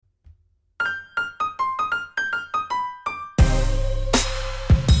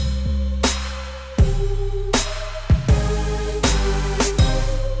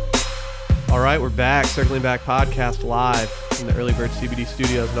right, we're back. Circling Back podcast live from the Early Bird CBD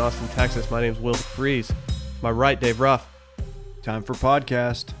studios in Austin, Texas. My name's Will Freeze. My right, Dave Ruff. Time for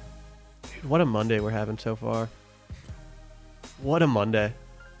podcast. Dude, what a Monday we're having so far. What a Monday.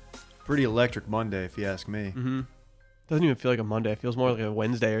 Pretty electric Monday, if you ask me. Mm-hmm. Doesn't even feel like a Monday. It feels more like a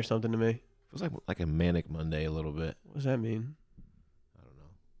Wednesday or something to me. Feels like a manic Monday a little bit. What does that mean? I don't know.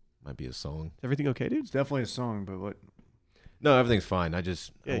 Might be a song. Is everything okay, dude? It's definitely a song, but what? No, everything's fine. I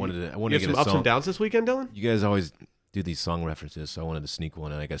wanted to You get have some a ups song. and downs this weekend, Dylan? You guys always do these song references, so I wanted to sneak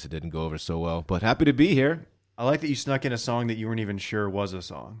one, and I guess it didn't go over so well. But happy to be here. I like that you snuck in a song that you weren't even sure was a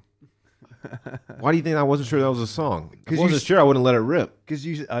song. Why do you think I wasn't sure that was a song? If 'Cause I wasn't sure, I wouldn't let it rip. Because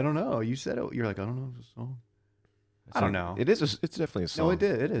I don't know. You said it. You're like, I don't know if it's a song. I don't know. It's definitely a song. No, it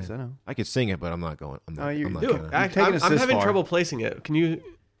did. It is. I know. I could sing it, but I'm not going. I'm not. you I'm not do gonna. it. I'm having trouble placing it. Can you?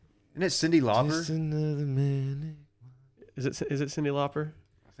 Isn't it Cyndi Lauper? Just another minute. Is it Cyndi Lauper?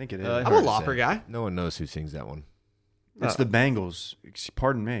 I think it is. I'm a hard to Lauper say. guy. No one knows who sings that one. It's the Bangles.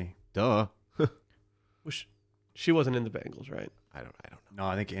 Pardon me. Duh. She wasn't in the Bengals, right? I don't know. No,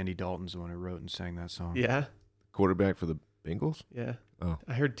 I think Andy Dalton's the one who wrote and sang that song. Yeah. Quarterback for the Bengals? Yeah. Oh.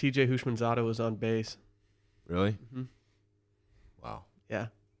 I heard TJ Hushmanzada was on base. Really? Mm-hmm. Wow. Yeah.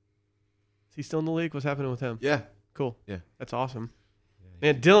 Is he still in the league? What's happening with him? Yeah. Cool. Yeah. That's awesome.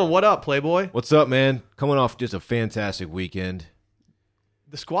 Man, Dylan, what up, Playboy? What's up, man? Coming off just a fantastic weekend.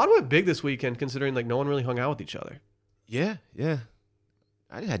 The squad went big this weekend, considering like no one really hung out with each other. Yeah.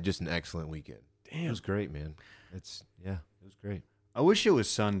 I had just an excellent weekend. Damn. It was great, man. It was great. I wish it was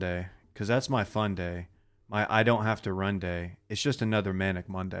Sunday, because that's my fun day. My I don't have to run day. It's just another manic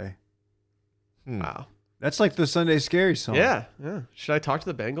Monday. Wow. That's like the Sunday Scary song. Yeah. Should I talk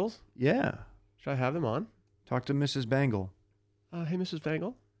to the Bengals? Yeah. Should I have them on? Talk to Mrs. Bangle. Hey, Mrs.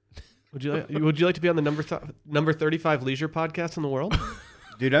 Bangle. Would you like to be on the number 35 leisure podcast in the world?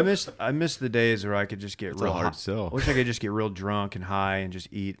 Dude, I miss the days where I could just get It's real a hard high. sell. I wish I could just get real drunk and high and just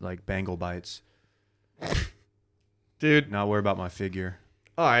eat like Bangle bites. Dude. Not worry about my figure.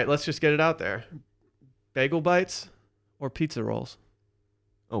 All right, let's just get it out there. Bagel bites or pizza rolls?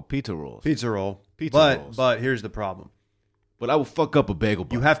 Oh, pizza rolls. Pizza roll. Pizza rolls. But here's the problem. But I will fuck up a bagel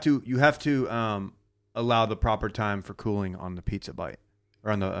bite. You have to allow the proper time for cooling on the pizza bite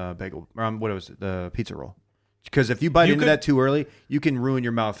or on the bagel or on the pizza roll. Because if you bite into that too early, you can ruin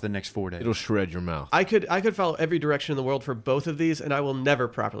your mouth for the next 4 days. It'll shred your mouth. I could follow every direction in the world for both of these, and I will never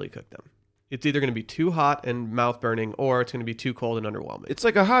properly cook them. It's either going to be too hot and mouth burning, or it's going to be too cold and underwhelming. It's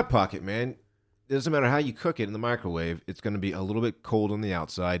like a Hot Pocket, man. It doesn't matter how you cook it in the microwave. It's going to be a little bit cold on the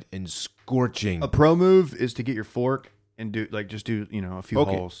outside and scorching. A pro move is to get your fork and do a few Poke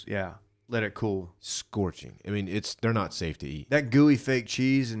it. holes. Yeah. Let it cool. Scorching. I mean, they're not safe to eat. That gooey fake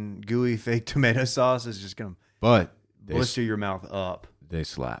cheese and gooey fake tomato sauce is just going to But blister your mouth up. they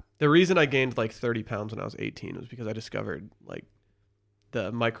slap. The reason I gained like 30 pounds when I was 18 was because I discovered like the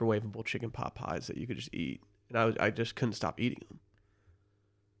microwavable chicken pot pies that you could just eat, and I just couldn't stop eating them.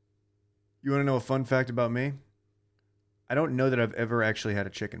 You want to know a fun fact about me? I don't know that I've ever actually had a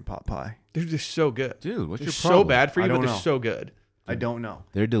chicken pot pie. They're just so good. Dude, what's They're your so problem? bad for you, I but don't they're know. so good. I don't know.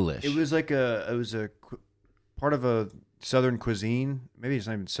 They're delish. It was like a part of a Southern cuisine. Maybe it's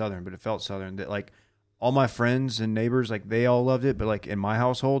not even Southern, but it felt Southern. That like all my friends and neighbors, like they all loved it, but like in my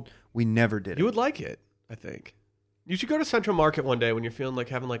household, we never did it. You would like it, I think. You should go to Central Market one day when you're feeling like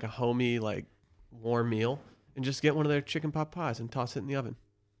having like a homey, like warm meal, and just get one of their chicken pot pies and toss it in the oven.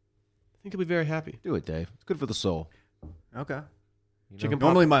 I think you'll be very happy. Do it, Dave. It's good for the soul. Okay. You know?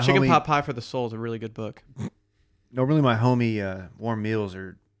 Normally my Chicken homie- Pot Pie for the Soul is a really good book. Normally my homie warm meals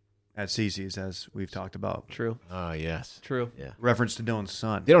are at Cece's, as we've talked about. True. Ah, yes. True. Yeah. Reference to Dylan's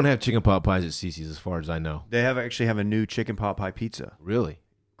son. They don't have chicken pot pies at Cece's as far as I know. They actually have a new chicken pot pie pizza. Really?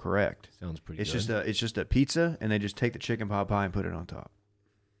 Correct. Sounds pretty It's good. just a pizza, and they just take the chicken pot pie and put it on top.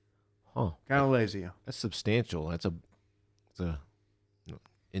 Huh. Kind of lazy. That's substantial. It's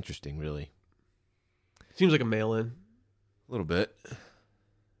interesting, really. Seems like a mail-in. A little bit. Did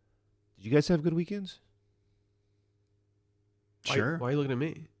you guys have good weekends? Sure. Why are you looking at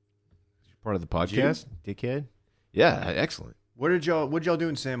me? Part of the podcast, dickhead? Yeah, excellent. What did y'all do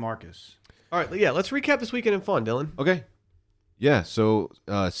in San Marcos? All right, yeah, let's recap this weekend in fun, Dylan. Okay. Yeah, so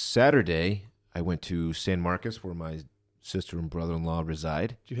Saturday, I went to San Marcos where my sister and brother-in-law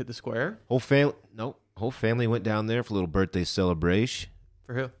reside. Did you hit the square? Whole family went down there for a little birthday celebration.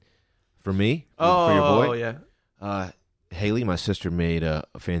 For who? For me. Oh, for your boy. Oh, yeah. Haley, my sister, made a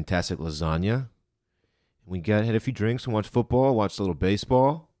fantastic lasagna. We had a few drinks and watched football, watched a little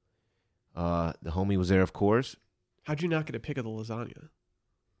baseball. The homie was there, of course. How'd you not get a pick of the lasagna?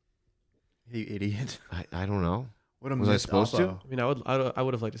 You idiot. I don't know. What a Was I missed supposed to? oppo. I mean, I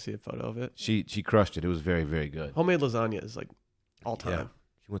would have liked to see a photo of it. She crushed it. It was very, very good. Homemade lasagna is like all time. Yeah.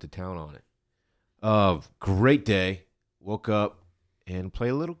 She went to town on it. Great day. Woke up and played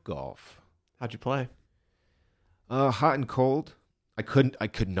a little golf. How'd you play? Hot and cold. I could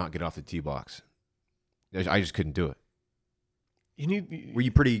not get off the tee box. I just couldn't do it. Were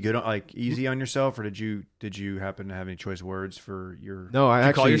you pretty good, easy on yourself, or did you happen to have any choice words for your? No, Did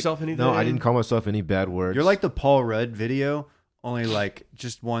you call yourself anything? No, I didn't call myself any bad words. You're like the Paul Rudd video, only like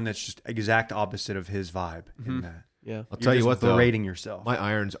just one that's just exact opposite of his vibe. In that, Yeah. I'll tell you what, though. berating yourself. My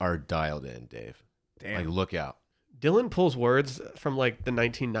irons are dialed in, Dave. Damn. Like, look out. Dylan pulls words from like the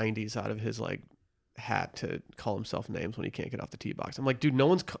 1990s out of his like hat to call himself names when he can't get off the tee box. I'm like, dude, no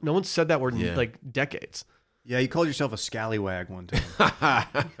one's said that word in like decades. Yeah, you called yourself a scallywag one time.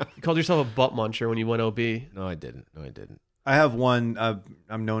 You called yourself a butt muncher when you went OB. No, I didn't. I have one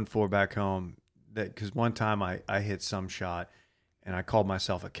I'm known for back home that because one time I hit some shot and I called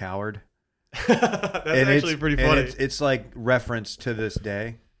myself a coward. That's And actually pretty funny. It's like reference to this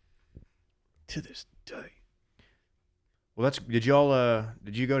day. To this day. Well, did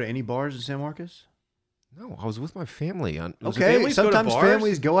you go to any bars in San Marcos? No, I was with my family. Okay, families go to sometimes bars?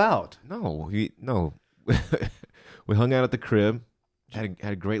 families go out. No. We hung out at the crib. Had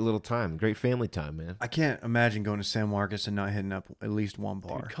a great little time. Great family time, man. I can't imagine going to San Marcos and not hitting up at least one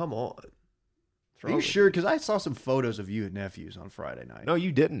bar. Dude, come on. Are you sure? Because I saw some photos of you and nephews on Friday night. No,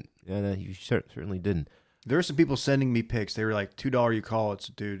 you didn't. Yeah, no, you certainly didn't. There were some people sending me pics. They were like, $2 you call it's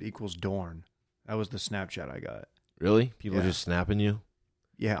dude equals Dorn. That was the Snapchat I got. Really? People Yeah. just snapping you?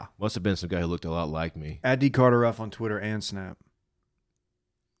 Yeah. Must have been some guy who looked a lot like me. At D Carter Ruff on Twitter and Snap.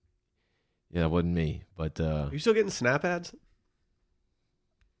 Yeah, it wasn't me. But Are you still getting Snap ads?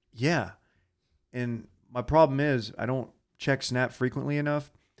 Yeah. And my problem is I don't check Snap frequently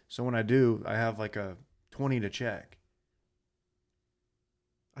enough. So when I do, I have like a 20 to check.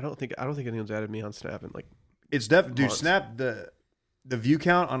 I don't think anyone's added me on Snap in like It's definitely, dude, months. Snap, the view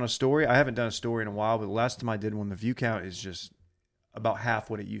count on a story. I haven't done a story in a while, but the last time I did one, the view count is just about half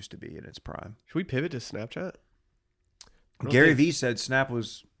what it used to be in its prime. Should we pivot to Snapchat? Gary Vee said Snap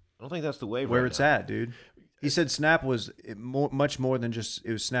was I don't think that's the way where right it's now. at, dude. He said Snap was much more than just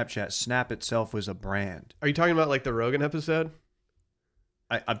it was Snapchat. Snap itself was a brand. Are you talking about like the Rogan episode?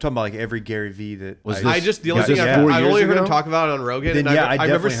 I'm talking about like every Gary Vee that Was I just the only was thing this I've 4 only years heard him ago? talk about it on Rogan, Then, and yeah, I remember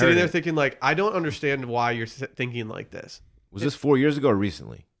definitely sitting heard there it. thinking like, I don't understand why you're thinking like this. Was this 4 years ago or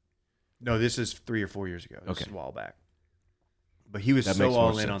recently? No, this is 3 or 4 years ago. This Okay. is a while back. But he was That so makes more all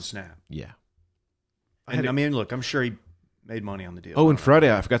in sense. on Snap. Yeah. And I mean, look, I'm sure he made money on the deal. Oh, and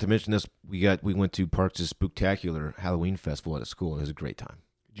Friday, I forgot to mention this. We went to Parks' Spooktacular Halloween Festival at a school, and it was a great time.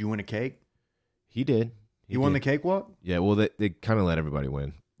 Did you win a cake? He did. He won the cakewalk? Yeah, well, they kind of let everybody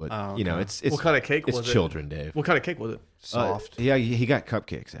win. But, Oh, you know, okay. it's What kind of cake it's was it? children, Dave. What kind of cake was it? Soft. Yeah, he got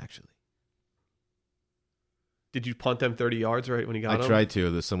cupcakes, actually. Did you punt them 30 yards right when you got I them? tried to.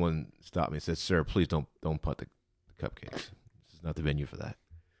 There's someone stopped me and said, "Sir, please don't punt the cupcakes. This is not the venue for that."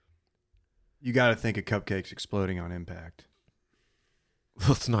 You got to think of cupcakes exploding on impact.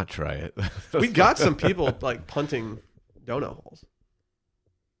 Let's not try it. We got some people like punting donut holes.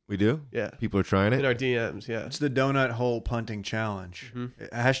 We do? Yeah. People are trying In it? our DMs, yeah. It's the donut hole punting challenge. Mhm.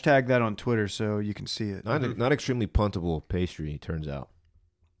 Hashtag that on Twitter so you can see it. Not extremely puntable pastry, turns out.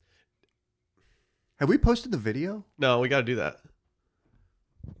 Have we posted the video? No, we got to do that.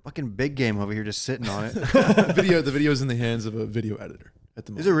 Fucking big game over here just sitting on it. The video is in the hands of a video editor at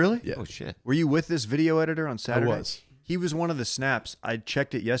the moment. Is it really? Yeah. Oh, shit. Were you with this video editor on Saturday? I was. He was one of the snaps. I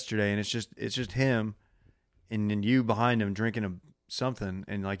checked it yesterday, and it's just him, and then you behind him drinking something,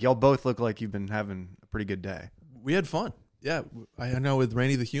 and like y'all both look like you've been having a pretty good day. We had fun. Yeah. I hung out with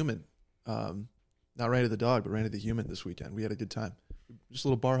Rainy the Human. Not Rainy the dog, but Rainy the Human this weekend. We had a good time. Just a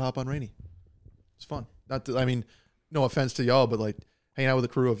little bar hop on Rainy. It's fun. No offense to y'all, but like hanging out with a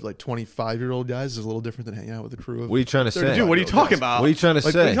crew of like 25-year-old guys is a little different than hanging out with a crew of. What are you trying to say? Dude, what are you talking about? What are you trying to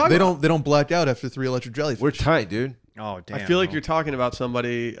Like, say? talking about? They don't black out after 3 electric jellyfish. We're tight, dude. Oh damn! I feel like you're talking about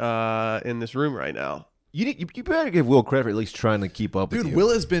somebody in this room right now. You better give Will credit for at least trying to keep up with Dude, you. Will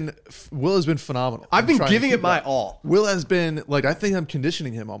has been phenomenal. I've been trying to giving keep it my up. all. Will has been like, I think I'm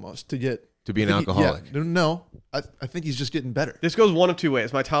conditioning him almost to get To be an I think alcoholic. No, I think he's just getting better. This goes one of two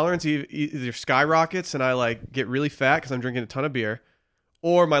ways. My tolerance either skyrockets and I like get really fat because I'm drinking a ton of beer,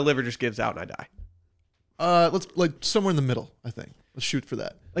 or my liver just gives out and I die. Let's like somewhere in the middle. I think let's shoot for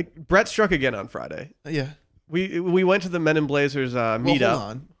that. Like Brett struck again on Friday. Yeah. We went to the Men in Blazers meetup. Well,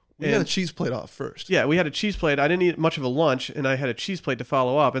 hold on. We got a And- cheese plate off first. Yeah, we had a cheese plate. I didn't eat much of a lunch, and I had a cheese plate to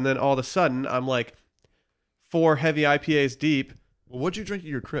follow up. And then all of a sudden, I'm like 4 heavy IPAs deep, Well, what'd you drink at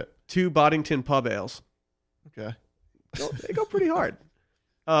your crib? 2 Boddington pub ales. Okay. They go pretty hard.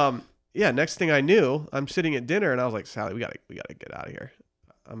 Yeah. Next thing I knew, I'm sitting at dinner and I was like, Sally, we gotta get out of here.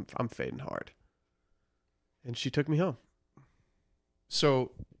 I'm fading hard. And she took me home.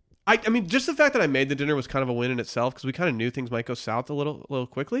 So, I mean, just the fact that I made the dinner was kind of a win in itself because we kind of knew things might go south a little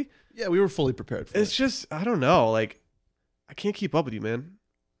quickly. yeah, we were fully prepared for It's it. just, I don't know. Like, I can't keep up with you, man.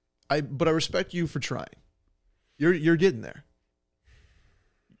 But I respect you for trying. You're getting there.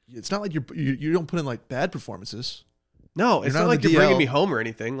 It's not like you don't put in like bad performances. No, it's You're not not like in you're the bringing DL. me home or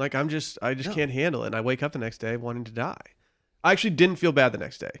anything. Like, I just No. can't handle it. And I wake up the next day wanting to die. I actually didn't feel bad the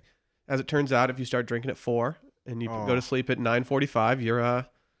next day. As it turns out, if you start drinking at 4 and you go to sleep at 9:45,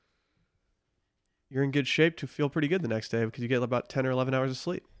 you're in good shape to feel pretty good the next day because you get about 10 or 11 hours of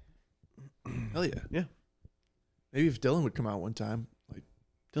sleep. Hell yeah. Yeah. Maybe if Dylan would come out one time, like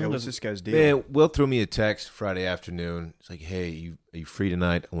Yeah, Dylan what's doesn't- this guy's deal? Man, Will threw me a text Friday afternoon. It's like, hey, are you free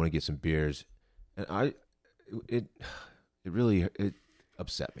tonight? I want to get some beers. And it really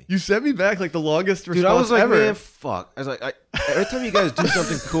upset me. You sent me back like the longest response Dude, I was like, ever. man, fuck. I was like, every time you guys do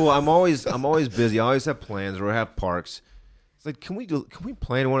something cool, I'm always busy. I always have plans or I have parks. It's like, can we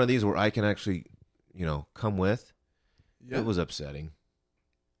plan one of these where I can actually, come with? yeah. It was upsetting.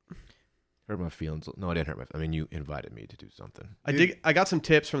 Hurt my feelings. No, I didn't hurt my. I mean, you invited me to do something. I got some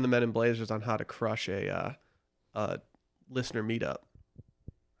tips from the Men in Blazers on how to crush a listener meetup.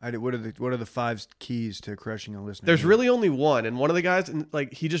 What are the 5 keys to crushing a listener? There's really only one, and one of the guys,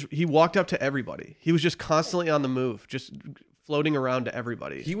 like he walked up to everybody. He was just constantly on the move, just floating around to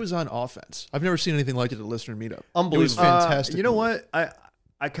everybody. He was on offense. I've never seen anything like it at listener meetup. Unbelievable. It was fantastic. You know move. what?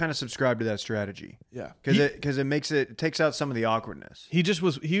 I kind of subscribe to that strategy Yeah. because it takes out some of the awkwardness. He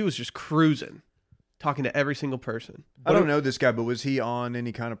was just cruising, talking to every single person. I don't know this guy, but was he on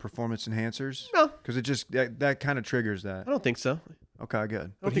any kind of performance enhancers? No. Because it just that kind of triggers that. I don't think so. Okay,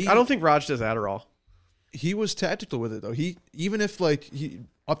 good. I don't think Raj does Adderall. He was tactical with it though. He even if like he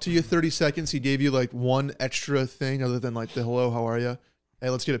up to you 30 seconds, he gave you like one extra thing other than like the hello, how are you? Hey,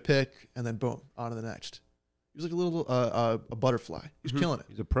 let's get a pic, and then boom, on to the next. He was like a little a butterfly. He was killing it.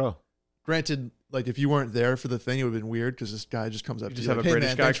 He's a pro. Granted, like if you weren't there for the thing, it would have been weird because this guy just comes up You to just you have like, a hey, British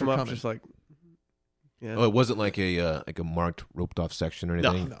man, guy thanks for come up, coming. just like, yeah. Oh, it wasn't like a marked roped off section or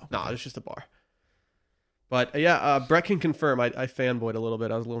anything. No. No, it's just a bar. But yeah, Brett can confirm. I fanboyed a little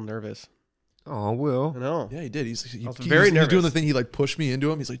bit. I was a little nervous. Oh, Will. I know. Yeah, he did. He I was he very was doing nervous. the thing. He like pushed me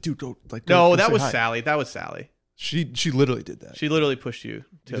into him. He's like, dude, go like. No, go that say was hi. Sally. That was Sally. She literally did that. She literally pushed you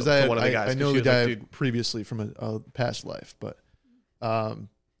to Because one of the guys. I 'cause know she the was like, guy dude, previously from a past life, but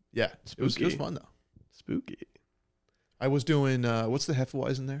yeah, it was Spooky. fun though. spooky. I was doing what's the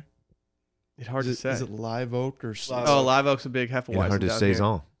Hefeweizen there? It's hard to say. Is it Live Oak or Live Oh, Oak. Live Oak's a big Hefeweizen. Yeah, hard to down say here.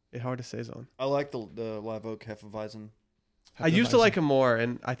 on. It's hard to say on. I like the Live Oak Hefeweizen. I used to like them more,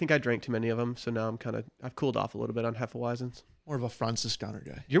 and I think I drank too many of them, so now I've cooled off a little bit on Hefeweizens. more of a Franciscaner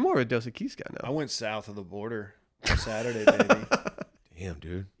guy. You're more of a Dos Equis guy I now. went south of the border on Saturday, baby. Damn,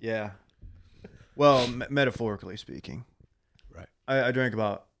 dude. Yeah. Well, metaphorically speaking. Right. I drank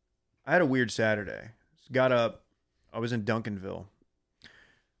about. I had a weird Saturday. Got up. I was in Duncanville.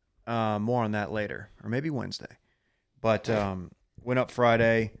 More on that later, or maybe Wednesday. But went up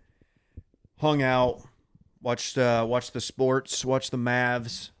Friday, hung out, watched the sports, watched the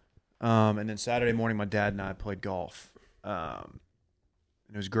Mavs, and then Saturday morning, my dad and I played golf. And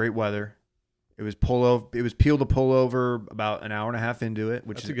it was great weather. It was peel to pull over about an hour and a half into it,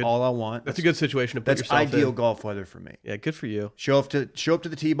 which That's is a good- all I want. That's a good situation to put That's yourself ideal in. golf weather for me. Yeah, good for you. Show up to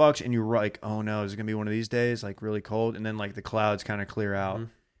the tee box and you're like, oh no, is it gonna be one of these days, like really cold? And then like the clouds kind of clear out, Mhm.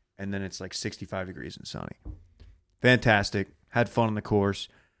 and then it's like 65 degrees and sunny. Fantastic. Had fun on the course.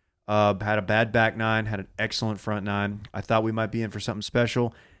 Had a bad back nine. Had an excellent front nine. I thought we might be in for something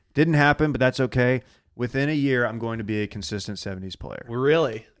special. Didn't happen, but that's okay. Within a year, I'm going to be a consistent 70s player.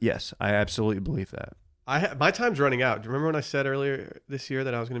 Really? Yes, I absolutely believe that. My time's running out. Do you remember when I said earlier this year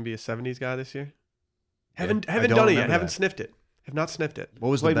that I was going to be a 70s guy this year? Haven't I done don't it yet. remember Haven't that. sniffed it. Have not sniffed it. What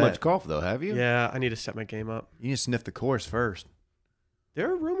was the Played bet? much golf though, have you? Yeah, I need to set my game up. You need to sniff the course first.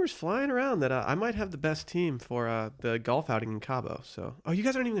 There are rumors flying around that I might have the best team for the golf outing in Cabo. So, you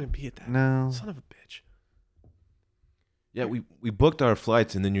guys aren't even going to be at that. No. Son of a bitch. Yeah, we booked our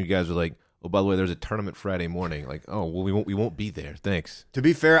flights, and then you guys were like, "Oh, by the way, there's a tournament Friday morning." Like, oh, well, we won't be there. Thanks. To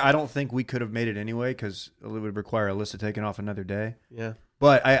be fair, I don't think we could have made it anyway because it would require Alyssa taking off another day. Yeah.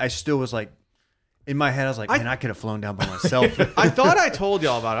 But I still was like, in my head, I was like, man, I could have flown down by myself. I thought I told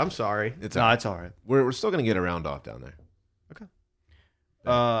y'all about it. I'm sorry. It's No, it's all right. we're still gonna get a round off down there.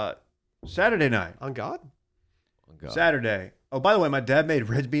 Saturday night. On God? Oh, God. Saturday. Oh, by the way, my dad made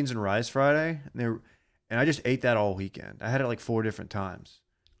red beans and rice Friday, and I just ate that all weekend. I had it like 4 different times.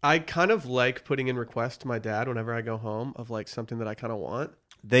 I kind of like putting in requests to my dad whenever I go home of like something that I kind of want.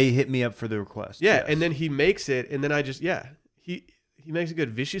 They hit me up for the request. Yeah, yes. and then he makes it, and then I just he makes a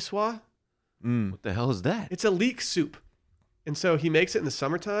good vichyssoise. What the hell is that? It's a leek soup, and so he makes it in the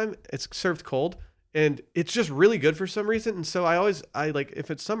summertime. It's served cold, and it's just really good for some reason. And so I like if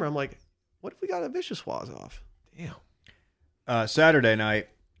it's summer, I'm like, what if we got a vichyssoise off? Damn. Saturday night,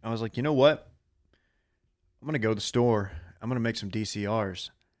 I was like, you know what? I'm gonna go to the store. I'm gonna make some DCRs.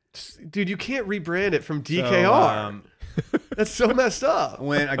 Dude, you can't rebrand it from DKR. That's so messed up.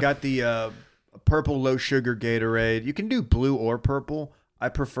 When I got the purple low sugar Gatorade, you can do blue or purple. I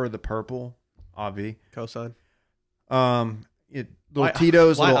prefer the purple. Obvi. Cosign. Little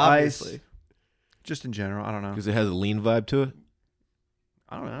Tito's, why little obviously? ice. Just in general, I don't know. Because it has a lean vibe to it.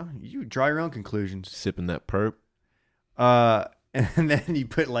 I don't know. You draw your own conclusions. Sipping that perp. And then you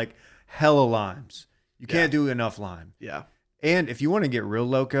put like hella limes. You can't do enough lime. Yeah. And if you want to get real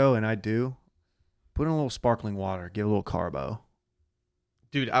loco, and I do, put in a little sparkling water. Give it a little carbo.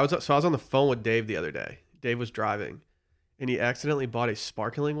 Dude, I was on the phone with Dave the other day. Dave was driving, and he accidentally bought a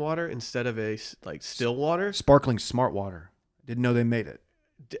sparkling water instead of a like still water. Sparkling smart water. Didn't know they made it.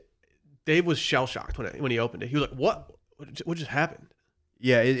 Dave was shell shocked when he opened it. He was like, "What? What just happened?"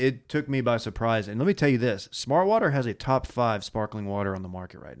 Yeah, it took me by surprise. And let me tell you this: Smart Water has a top 5 sparkling water on the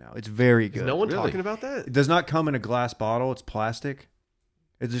market right now. It's very good. Is no one Really? talking about that? It does not come in a glass bottle. It's plastic.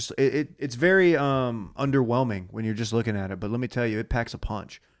 It's just it's very underwhelming when you're just looking at it. But let me tell you, it packs a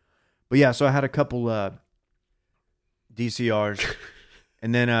punch. But yeah, so I had a couple DCRs,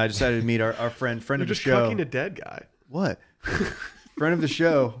 and then I decided to meet our friend You're of the just show. cucking a dead guy. What? Friend of the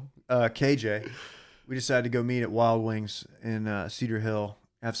show, KJ. We decided to go meet at Wild Wings in Cedar Hill,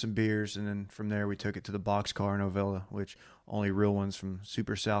 have some beers, and then from there we took it to the Boxcar in Ovilla, which only real ones from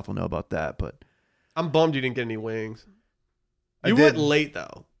Super South will know about that. But I'm bummed you didn't get any wings. I You did. went late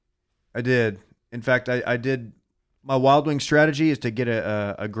though. I did. In fact, I did. My Wild Wing strategy is to get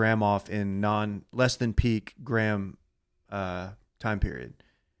a gram off in less than peak gram time period,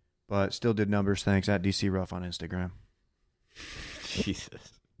 but still did numbers. Thanks at DC Ruff on Instagram.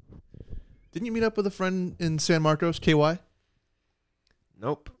 Jesus. Didn't you meet up with a friend in San Marcos, KY?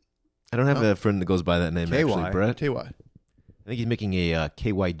 Nope. I don't have a friend that goes by that name, KY. actually, Brett. KY. I think he's making a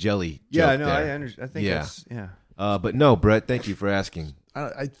KY jelly Yeah, I joke know. there. I think Yeah. that's yeah. But no, Brett, thank you for asking.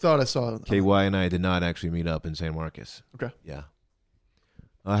 I thought I saw KY and I did not actually meet up in San Marcos. Okay. Yeah.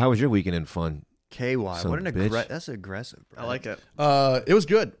 How was your weekend and fun? KY. Son What of an a bitch. that's aggressive. Bro. I like it. It was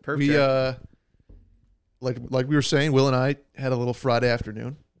good. Perp We check. like we were saying, Will and I had a little Friday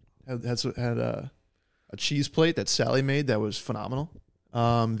afternoon. Had a cheese plate that Sally made that was phenomenal.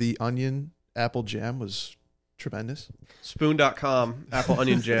 The onion apple jam was tremendous. Spoon.com, apple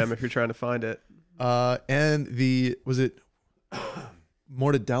onion jam, if you're trying to find it. And was it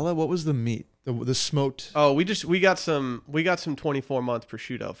mortadella? What was the meat? The smoked. Oh, we got some 24-month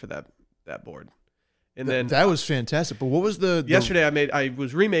prosciutto for that board. And then that was fantastic. But what was the yesterday I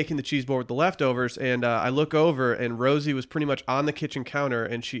was remaking the cheese board with the leftovers, and I look over and Rosie was pretty much on the kitchen counter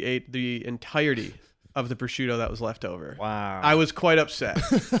and she ate the entirety of the prosciutto that was left over. Wow. I was quite upset.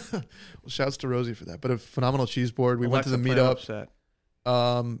 Well, shouts to Rosie for that. But a phenomenal cheese board. We went to the Alexa, play meetup,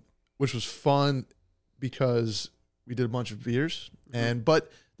 upset. which was fun because we did a bunch of beers. But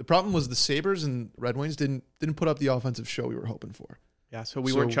the problem was the Sabres and Red Wings didn't put up the offensive show we were hoping for. Yeah, so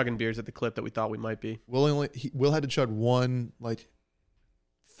we weren't chugging beers at the clip that we thought we might be. Will had to chug one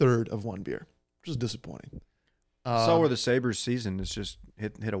third of one beer, which was disappointing. saw where the Sabres season is just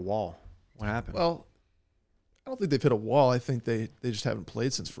hit a wall. What happened? Well, I don't think they've hit a wall. I think they just haven't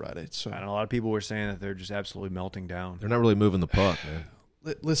played since Friday. So I don't know, a lot of people were saying that they're just absolutely melting down. They're not really moving the puck,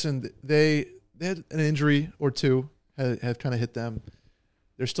 man. Listen, they had an injury or two have kind of hit them.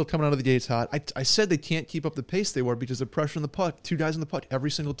 They're still coming out of the gates hot. I said they can't keep up the pace they were because of pressure on the puck. 2 guys on the puck every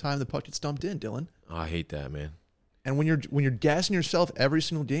single time the puck gets dumped in, Dylan. Oh, I hate that, man. And when you're gassing yourself every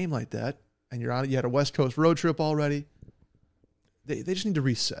single game like that, and you had a West Coast road trip already, they just need to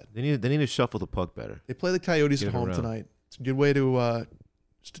reset. They need to shuffle the puck better. They play the Coyotes Get at it home around. tonight. It's a good way to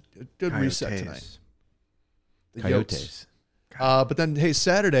just a good reset Coyotes. tonight. The Coyotes. Yotes. But then, hey,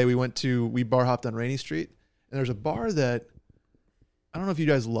 Saturday we bar hopped on Rainy Street, and there's a bar that I don't know if you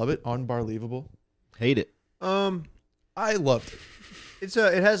guys love it, Unbelievable. Hate it. I loved it.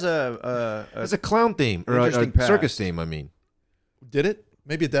 It has a It's a clown theme or Interesting a circus past. theme. I mean, Did it?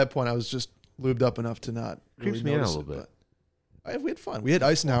 Maybe at that point I was just lubed up enough to not really Creeps me out a notice little bit. But we had fun. We had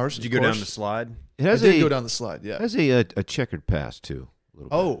Eisenhower's. Did you go down the slide? it I has did a go down the slide. Yeah. has a checkered past too. A little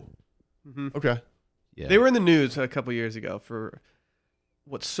bit. Oh, hmm okay. yeah. They were in the news a couple years ago for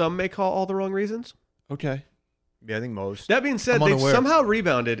what some may call all the wrong reasons. Okay. Yeah, I think most. That being said, I'm they've unaware. somehow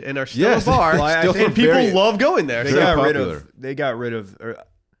rebounded and are still Yes. a bar, Well, I Still think and people very- love going there. They Very got rid popular. of. They got rid of. Or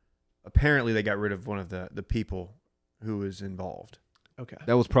apparently, they got rid of one of the people who was involved. Okay.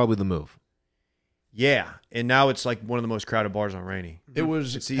 That was probably the move. Yeah, and now it's like one of the most crowded bars on Rainey. It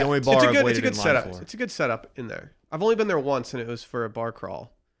was. It's the only bar It's a I've good, waited it's a good in line setup. for. It's a good setup in there. I've only been there once, and it was for a bar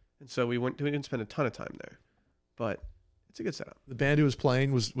crawl, and so we didn't spend a ton of time there, but it's a good setup. The band who was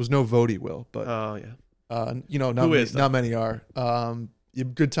playing was no Vody, Will, but Oh yeah. not Who many, is, though? not many are. Yeah,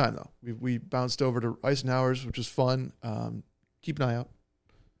 good time though. We bounced over to Eisenhower's, which was fun. Keep an eye out,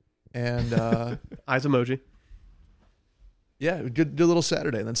 and Eyes emoji. yeah, good little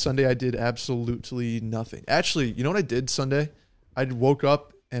Saturday. And then Sunday I did absolutely nothing. Actually, you know what I did Sunday? I woke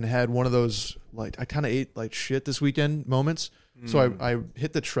up and had one of those like I kind of ate like shit this weekend moments. So I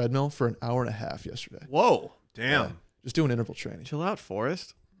hit the treadmill for an hour and a half yesterday. Whoa. Damn. Yeah, just doing interval training. Chill out,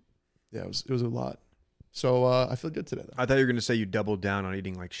 Forrest. Yeah, it was a lot. So I feel good today though. I thought you were gonna say you doubled down on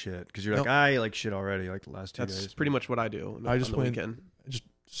eating like shit because you're like Nope. I ate like shit already like the last 2 That's days. pretty much what I do. I just on the went- weekend. I just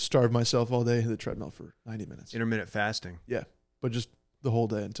starved myself all day, hit the treadmill for 90 minutes. Intermittent fasting. But just the whole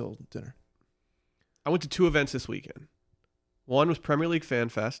day until dinner. I went to 2 events this weekend. One was Premier League Fan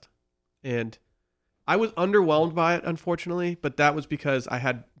Fest, and I was underwhelmed by it, unfortunately, but that was because I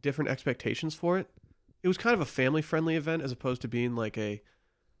had different expectations for it. It was kind of a family-friendly event as opposed to being like a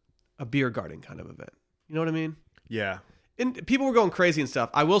beer garden kind of event. You know what I mean? Yeah. And people were going crazy and stuff.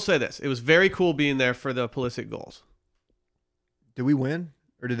 I will say this. It was very cool being there for the Pulisic goals. Did we win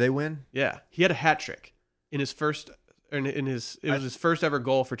or did they win? Yeah. He had a hat trick in his first... it was his first ever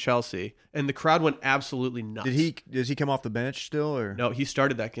goal for Chelsea, and the crowd went absolutely nuts. Does he come off the bench still or No, he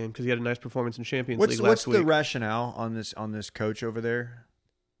started that game because he had a nice performance in Champions What's League what's last the week. rationale on this coach over there?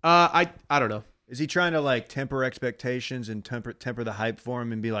 I don't know. Is he trying to like temper expectations and temper the hype for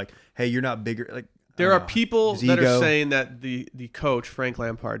him and be like, hey, you're not bigger? Like There I are don't know. people His that are ego? saying that the coach Frank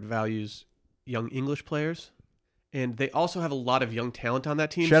Lampard values young English players, and they also have a lot of young talent on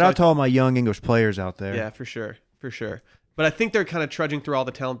that team. Shout so out to all my young English players out there. yeah, for sure. But I think they're kind of trudging through all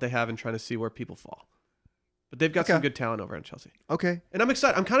the talent they have and trying to see where people fall. But they've got some Okay. good talent over in Chelsea, Okay. and I'm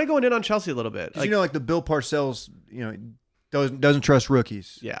excited. I'm kind of going in on Chelsea a little bit. 'Cause like the Bill Parcells, doesn't trust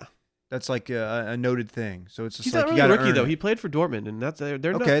rookies. yeah, That's like a noted thing. So it's just he's like not you really a got to rookie though. He played for Dortmund, and that's they're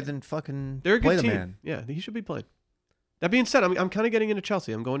okay, not, then fucking they're a play good the team. man. Yeah, he should be playing. That being said, I'm kind of getting into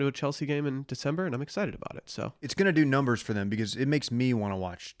Chelsea. I'm going to a Chelsea game in December, and I'm excited about it. So, It's gonna do numbers for them because it makes me want to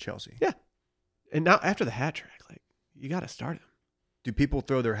watch Chelsea. and now after the hat trick, like you got to start him. Do people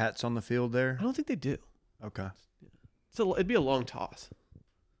throw their hats on the field there? I don't think they do. Okay. It'd be a long toss.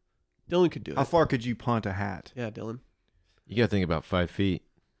 Dylan could do How it. far could you punt a hat? Yeah, Dylan. You got to think about 5 feet.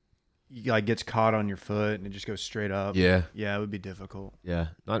 You like gets caught on your foot and it just goes straight up. Yeah, Yeah, it would be difficult. yeah.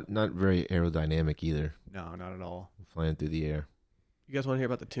 Not very aerodynamic either. No, not at all. Flying through the air. You guys want to hear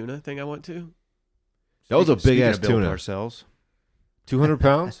about the tuna thing I went to? That was a big Speaking ass of Bill tuna. Parcells, 200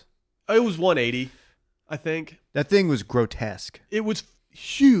 pounds. It was 180, I think. that thing was grotesque. It was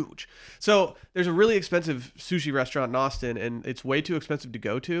huge. So there's a really expensive sushi restaurant in Austin, and it's way too expensive to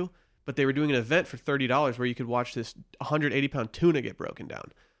go to. But they were doing an event for $30 where you could watch this 180-pound tuna get broken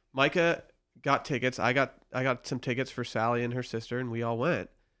down. Micah got tickets. I got some tickets for Sally and her sister, and we all went.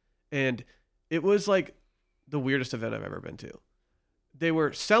 And it was like the weirdest event I've ever been to. They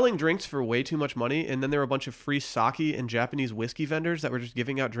were selling drinks for way too much money, and then there were a bunch of free sake and Japanese whiskey vendors that were just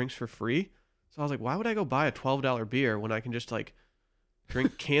giving out drinks for free. So I was like, why would I go buy a $12 beer when I can just like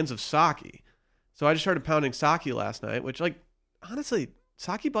drink cans of sake? So I just started pounding sake last night, which like honestly,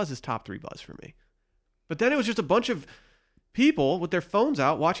 sake buzz is top 3 buzz for me. But then it was just a bunch of people with their phones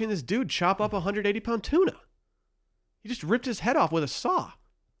out watching this dude chop up a 180-pound tuna. He just ripped his head off with a saw.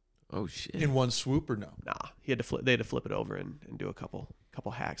 Oh shit. In one swoop or no? Nah, they had to flip it over and do a couple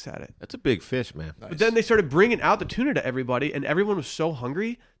hacks at it. That's a big fish, man. Nice. But then they started bringing out the tuna to everybody, and everyone was so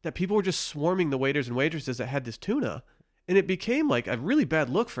hungry that people were just swarming the waiters and waitresses that had this tuna, and it became like a really bad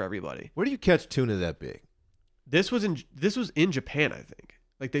look for everybody. Where do you catch tuna that big? This was in Japan, I think.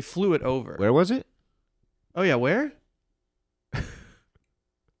 Like they flew it over. Where was it? Oh yeah, where?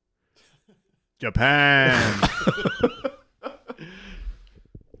 Japan.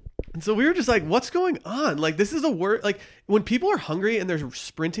 And so we were just like, what's going on? Like, this is a word. Like, when people are hungry and they're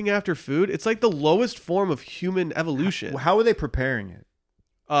sprinting after food, it's like the lowest form of human evolution. How were they preparing it?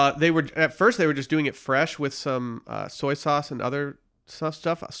 At first they were just doing it fresh with some soy sauce and other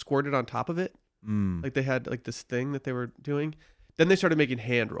stuff squirted on top of it. Like they had like this thing that they were doing. Then they started making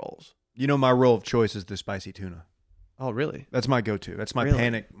hand rolls. You know, my roll of choice is the spicy tuna. Oh, really? That's my go-to. That's my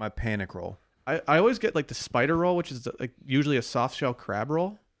Really? panic roll. I always get like the spider roll, which is like usually a soft shell crab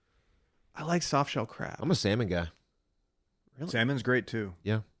roll. I like soft shell crab. I'm a salmon guy. Really? Salmon's great too.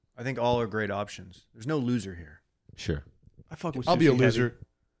 Yeah. I think all are great options. There's no loser here. Sure. I fuck with I'll be a sushi loser. heavy.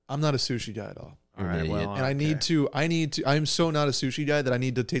 I'm not a sushi guy at all. All You're an right, idiot. well, And I need to, I'm so not a sushi guy that I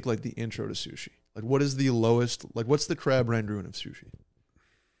need to take like the intro to sushi. Like what is the lowest, like what's the crab rangoon of sushi?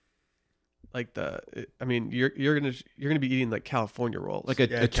 Like you're gonna be eating like California rolls. Like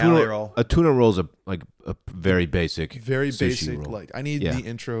Yeah, a Cali tuna roll. A tuna roll's a very basic, Very sushi basic. roll. Like I need Yeah. the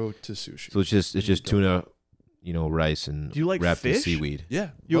intro to sushi. So it's just tuna, rice and Do you like wrapped in fish? seaweed.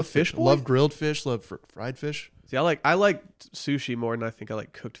 Yeah. You a love fish boy? Love grilled fish, love fried fish. See, I like sushi more than I think I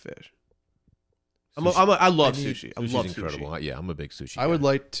like cooked fish. I love sushi. I Sushi's love incredible. sushi. Yeah, I'm a big sushi. I would guy.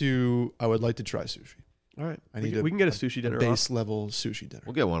 like to try sushi. All right, I we need can, we can get a sushi dinner off. base level sushi dinner.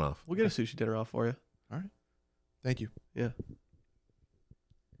 We'll get one off. We'll get a sushi dinner off for you. Thank you.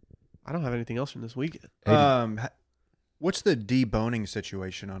 I don't have anything else from this weekend. What's the deboning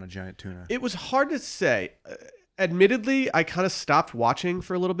situation on a giant tuna? It was hard to say. Admittedly, I kind of stopped watching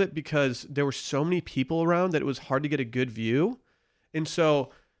for a little bit because there were so many people around that it was hard to get a good view. And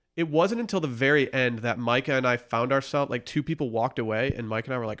so it wasn't until the very end that Micah and I found ourselves, like two people walked away and Mike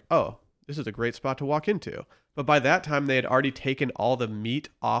and I were like, oh, this is a great spot to walk into. But by that time, they had already taken all the meat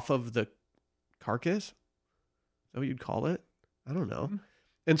off of the carcass. Is that what you'd call it? I don't know.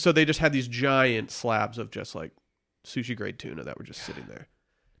 And so they just had these giant slabs of just like sushi grade tuna that were just sitting there.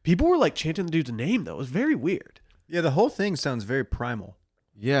 People were like chanting the dude's name though. It was very weird. Yeah, the whole thing sounds very primal.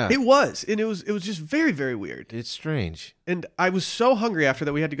 Yeah, It was, and it was just very, very weird. it's strange. And I was so hungry after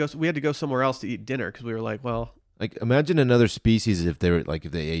that we had to go somewhere else to eat dinner because we were like, well, Like, imagine another species if they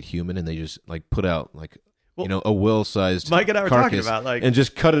ate human and they just like put out like a will-sized Mike and I were talking carcass about like and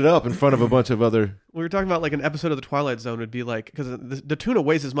just cut it up in front of a bunch of other. we were talking about like an episode of the Twilight Zone would be like because the tuna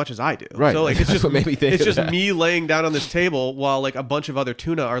weighs as much as I do, Right. So like it's That's just what made me think it's of just that. me laying down on this table while like a bunch of other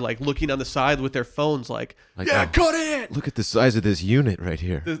tuna are like looking on the side with their phones, like Like, yeah, oh, cut it. Look at the size of this unit right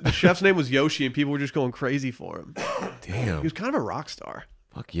here. The chef's name was Yoshi, and people were just going crazy for him. He Damn. was kind of a rock star.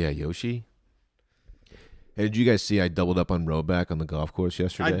 Fuck yeah, Yoshi. Hey, did you guys see I doubled up on rowback on the golf course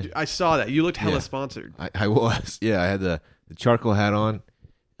yesterday? I saw that. You looked hella Yeah. sponsored. I was. Yeah, I had the charcoal hat on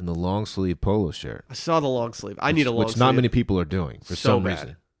and the long sleeve polo shirt. I saw the long sleeve. I need a long which sleeve. not many people are doing for So some bad.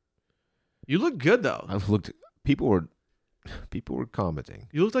 reason. You look good though. I've looked. People were commenting.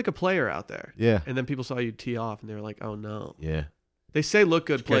 You looked like a player out there. Yeah. And then people saw you tee off, and they were like, "Oh no." Yeah. They say look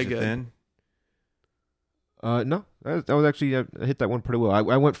good, play Catch it good. thin? No, that was actually I hit that one pretty well.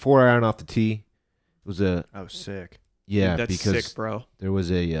 I went 4-iron off the tee. It was a Oh, sick. yeah Dude, that's because sick, bro. there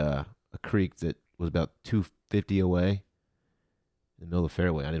was a creek that was about 250 away in the middle of the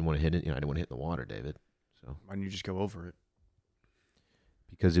fairway. I didn't want to hit it. I didn't want to hit in the water, David. So Why don't you just go over it?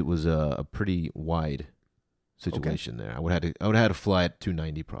 because it was a pretty wide situation there, I would have had to fly at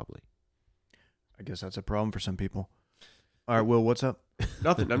 290 probably. I guess that's a problem for some people. All right, Will, what's up?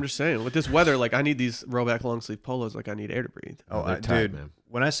 Nothing. I'm just saying, with this weather, like I need these rowback long sleeve polos. Like I need air to breathe. Oh, They're tight, dude, man.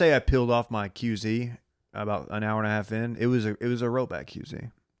 when I say I peeled off my QZ about an hour and a half in, it was a rowback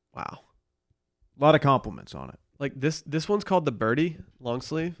QZ. Wow. A lot of compliments on it. Like this one's called the Birdie long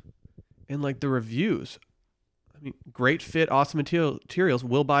sleeve, and like the reviews. I mean, great fit, awesome materials.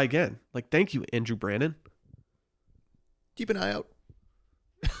 Will buy again. Like, thank you, Andrew Brannon. Keep an eye out.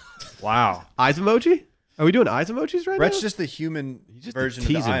 Wow. Eyes emoji? Are we doing eyes emojis right Brett's now? just the human just version of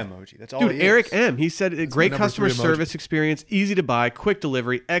the teasing. eye emoji. That's all Dude, he is. Eric M. He said my great number customer 3 emoji. service experience, easy to buy, quick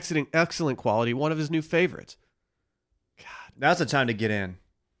delivery, excellent quality. One of his new favorites. Now's the time to get in.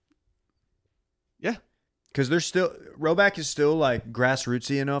 Yeah. Because there's still rowback is still like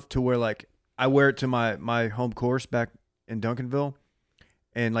grassrootsy enough to where like I wear it to my home course back in Duncanville,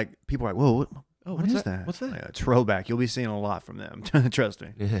 and like people are like, "Whoa, what what's is that? What's that? Yeah, it's rowback. You'll be seeing a lot from them. Trust me.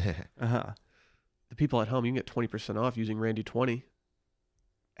 Uh-huh. The people at home, you can get 20% off using Randy20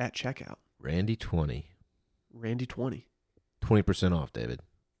 at checkout. Randy 20. Randy20. 20% off, David.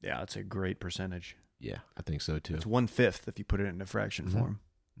 Yeah, that's a great percentage. Yeah, I think so too. It's 1/5 if you put it in a fraction Mhm. form.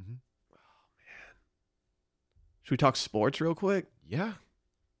 Mm-hmm. Should we talk sports real quick? Yeah.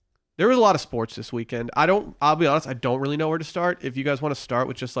 There was a lot of sports this weekend. I'll be honest, I don't really know where to start. If you guys want to start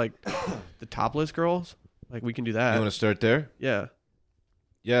with just like the topless girls, like we can do that. You want to start there? Yeah.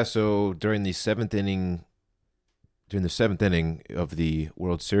 Yeah, so during the seventh inning of the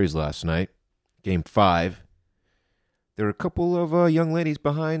World Series last night, Game 5, there were a couple of young ladies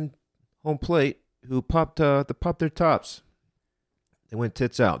behind home plate who popped their tops. They went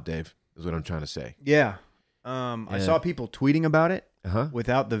tits out, Dave, is what I'm trying to say. Yeah. I saw people tweeting about it Uh-huh.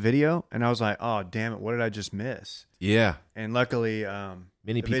 without the video, and I was like, "Oh, damn it! What did I just miss?" Yeah. And luckily,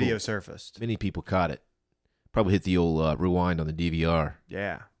 Many the people video surfaced. Many people caught it. Probably hit the old rewind on the DVR.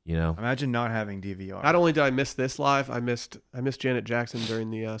 Yeah. You know, Imagine not having DVR. Not only did I miss this live, I missed Janet Jackson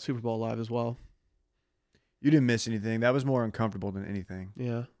during the Super Bowl live as well. You didn't miss anything. That was more uncomfortable than anything.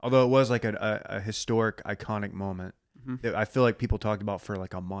 Yeah. Although it was like a historic, iconic moment Mhm. that I feel like people talked about for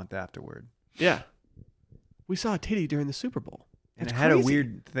like a month afterward. Yeah. We saw a titty during the Super Bowl. And It's it had a crazy.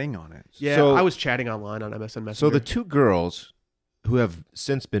 weird thing on it. Yeah, So- I was chatting online on MSN Messenger. so the two girls who have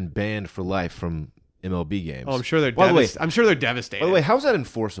since been banned for life from MLB games. I'm sure they're By the way- devastated. By the way, how's that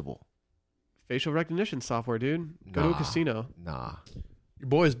enforceable? Facial recognition software, dude. Go to a Nah. casino. Nah. Your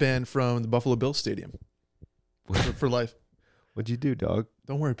boy's banned from the Buffalo Bills Stadium for life. What'd you do, dog?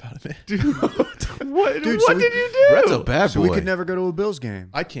 Don't worry about it, man. Dude, what Dude, what so did you do? Brett's a bad So boy. we could never go to a Bills game.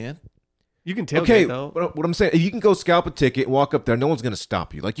 I can. You can tailgate, Okay, though. what I'm saying, if you can go scalp a ticket, walk up there, no one's going to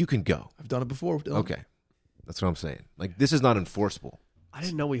stop you. Like, you can go. I've done it before. Dylan. Okay. That's what I'm saying. Like, this is not enforceable. I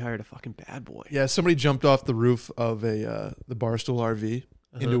didn't know we hired a fucking bad boy. Yeah, somebody jumped off the roof of the Barstool RV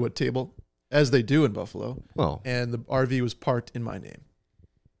into a table, as they do in Buffalo, Well, and the RV was parked in my name.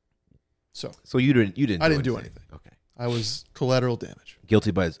 So so you didn't I didn't do anything. Okay. I was collateral damage.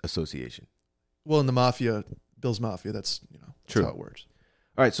 Guilty by association. Well, in the mafia, Bill's Mafia, that's True. how it works.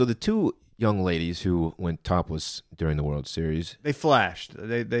 All right, so the two young ladies who went topless during the World Series. They flashed.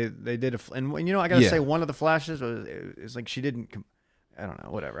 They did and I gotta Yeah. say one of the flashes is like she didn't. I don't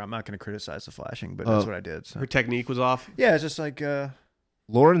know. Whatever. I'm not gonna criticize the flashing, but that's what I did. So. Her technique was off. Yeah, it's just like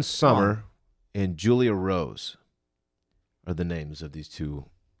Lauren Summer and Julia Rose are the names of these two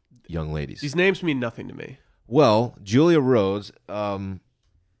young ladies. These names mean nothing to me. Well, Julia Rose,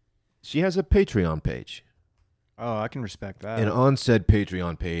 she has a Patreon page. oh, I can respect that. And on said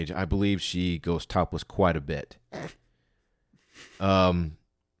Patreon page, I believe she goes topless quite a bit. And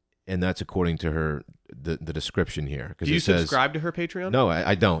that's according to her the description here. Because Do you it says, subscribe to her Patreon? No,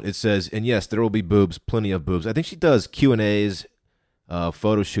 I don't. It says, and yes, there will be boobs, plenty of boobs. I think she does Q&As,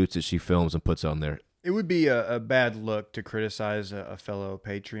 photo shoots that she films and puts on there. It would be a bad look to criticize a fellow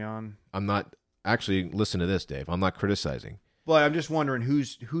Patreon. I'm not actually listen to this, Dave. I'm not criticizing. But I'm just wondering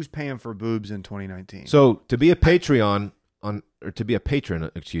who's paying for boobs in 2019. So to be a patron on her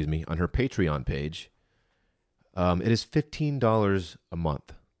Patreon page, it is $15 a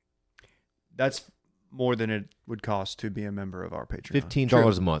month. That's more than it would cost to be a member of our Patreon.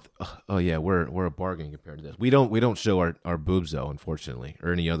 $15 a month. Oh yeah, we're a bargain compared to this. We don't show our boobs though, unfortunately,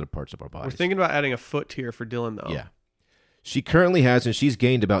 or any other parts of our bodies. We're thinking about adding a foot tier for Dylan, though. Yeah. She currently has, and she's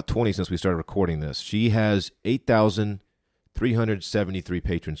gained about 20 since we started recording this. She has 8,373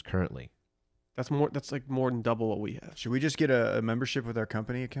 patrons currently. That's like more than double what we have. Should we just get a membership with our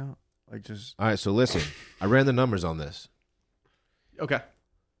company account? Like just All right, so listen, I ran the numbers on this. Okay.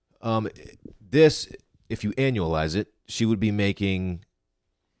 This, if you annualize it, she would be making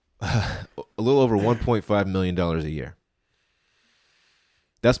a little over $1.5 million a year.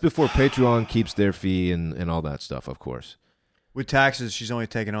 That's before Patreon keeps their fee and all that stuff, of course. with taxes, she's only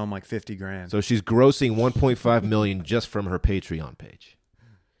taking home like 50 grand. So she's grossing $1.5 million just from her Patreon page.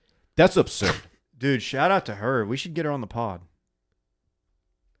 That's absurd. Dude, shout out to her. We should get her on the pod.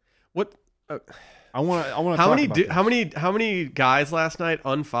 What? I want to. How many guys last night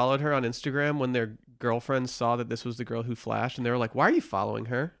unfollowed her on Instagram when their girlfriends saw that this was the girl who flashed, and they were like, "Why are you following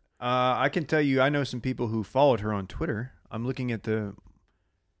her?" I can tell you, I know some people who followed her on Twitter. I'm looking at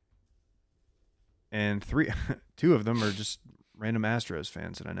and two of them are just random Astros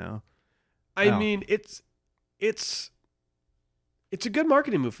fans that I know. I mean, it's a good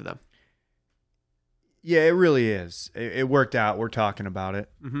marketing move for them. Yeah, it really is. It worked out. We're talking about it.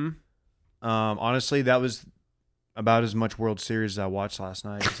 Mm-hmm. Honestly, that was about as much World Series as I watched last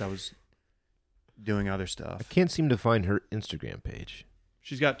night as I was doing other I stuff. can't seem to find her Instagram page.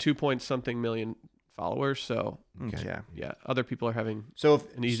 She's got 2-point-something million followers, so Okay. yeah, other people are having So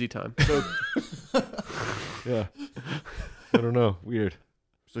if an easy time. Yeah. I don't know. Weird.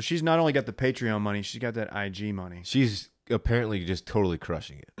 So she's not only got the Patreon money, she's got that IG money. She's apparently just totally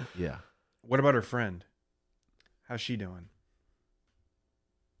crushing it. Yeah. What about her friend? How's she doing?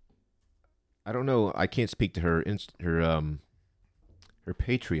 I don't know. I can't speak to her her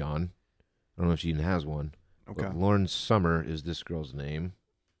Patreon. I don't know if she even has one. Okay. But Lauren Summer is this girl's name.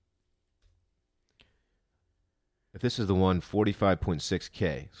 If this is the one,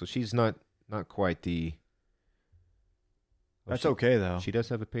 45.6K. So she's not quite the. That's okay though. She does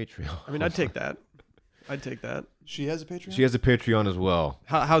have a Patreon. I mean, I'd take that. I'd take that. She has a Patreon? She has a Patreon as well.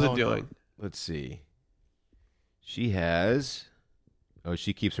 How's Oh, it no. doing? Let's see. She has. Oh,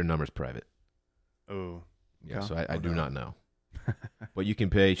 she keeps her numbers private. Oh. Yeah, Okay. so I Oh, do no. not know. But you can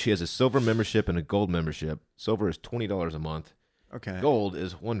pay. She has a silver membership and a gold membership. Silver is $20 a month. Okay. Gold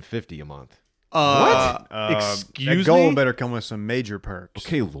is $150 a month. What? Excuse that goal me? better come with some major perks.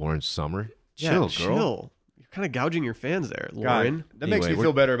 Okay, Lauren Summer. Yeah, Chill, girl. chill. You're kind of gouging your fans there, God, Lauren. that makes Anyway, me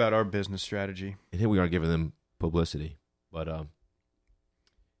feel better about our business strategy. And here we are giving them publicity. But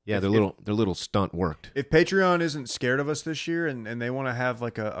yeah, If- their little stunt worked. If Patreon isn't scared of us this year and they want to have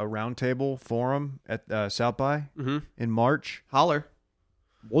like a roundtable forum at South by Mm-hmm. in March, Holler.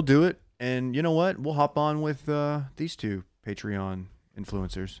 we'll do it. And you know what? We'll hop on with these two Patreon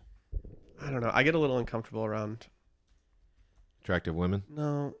influencers. I don't know. I get a little uncomfortable around. Attractive women.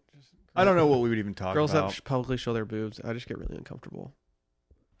 No, just I don't know what we would even talk girls about. that publicly show their boobs. I just get really uncomfortable.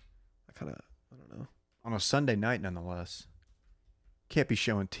 I don't know. On a Sunday night, nonetheless. Can't be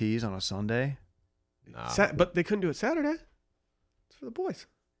showing teas on a Sunday. Nah. But they couldn't do it Saturday. It's for the boys.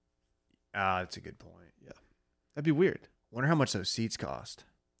 That's a good point. That'd be weird. Wonder how much those seats cost.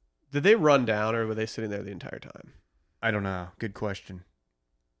 Did they run down or were they sitting there the entire time? I don't know. Good question.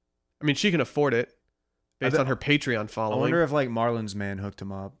 I mean, she can afford it based on her Patreon I following. wonder if like Marlon's man hooked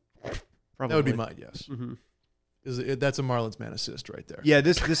him up. Probably. That would be my guess. Mm-hmm. That's a Marlins man assist right there. Yeah,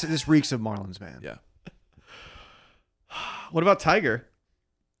 this reeks of Marlon's man. Yeah. What about Tiger?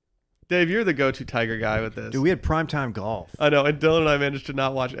 Dave, you're the go-to Tiger guy with this. Dude, we had primetime golf. I know, and Dylan and I managed to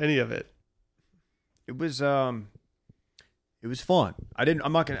not watch any of it. It was fun. I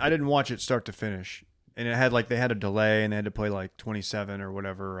didn't watch it start to finish. And it had they had a delay and they had to play like 27 or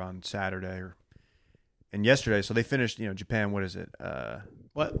whatever on Saturday and yesterday. So they finished, Japan, what is it?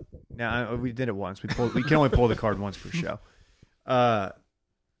 What? Now we did it once. We can only pull the card once per show. So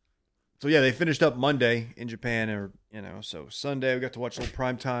yeah, they finished up Monday in Japan, so Sunday we got to watch a little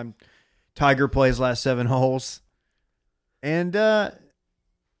primetime. Tiger plays last 7 holes, and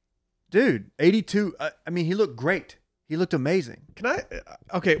dude, 82. I mean, he looked great. He looked amazing. Can I?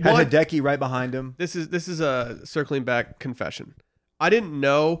 Okay, Had one. Hideki right behind him. This is a circling back confession. I didn't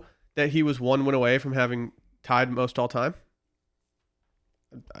know that he was 1 win away from having tied most all time.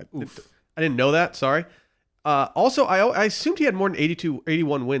 I didn't know that. Sorry. Also, I assumed he had more than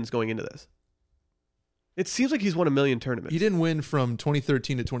 81 wins going into this. It seems like he's won a million tournaments. He didn't win from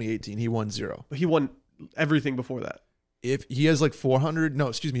 2013 to 2018. He won 0. But he won everything before that. If he has like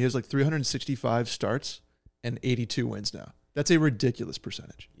 365 starts and 82 wins now. That's a ridiculous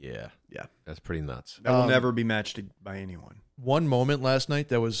percentage. Yeah. Yeah. That's pretty nuts. That will never be matched by anyone. One moment last night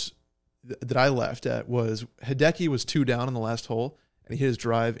that I laughed at was Hideki was 2 down on the last hole and he hit his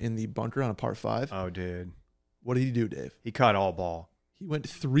drive in the bunker on a par 5. Oh, dude. What did he do, Dave? He caught all ball. He went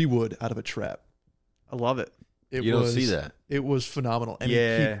 3 wood out of a trap. I love it. You don't see that. It was phenomenal. And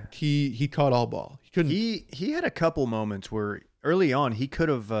Yeah. he caught all ball. He couldn't. He had a couple moments where early on he could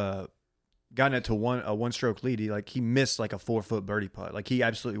have gotten it to a 1-stroke lead. He missed like a 4-foot birdie putt. Like he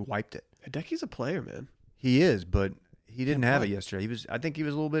absolutely wiped it. Hideki's a player, man. He is, but he didn't have it putt. yesterday. I think he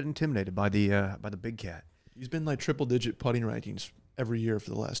was a little bit intimidated by the big cat. He's been like triple-digit putting rankings every year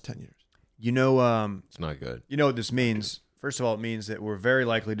for the last 10 years. It's not good. You know what this means? First of all, it means that we're very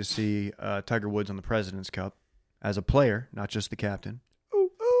likely to see Tiger Woods on the President's Cup as a player, not just the captain.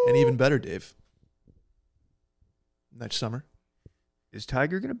 And even better, Dave, next summer. Is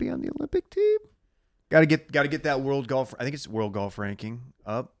Tiger going to be on the Olympic team? Got to get that world golf. I think it's world golf ranking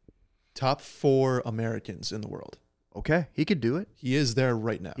up. Top 4 Americans in the world. Okay, he could do it. He is there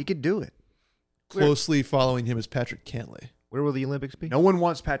right now. He could do it. Closely following him is Patrick Cantlay. Where will the Olympics be? No one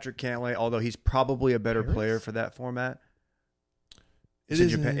wants Patrick Cantlay, although he's probably a better player for that format. It's in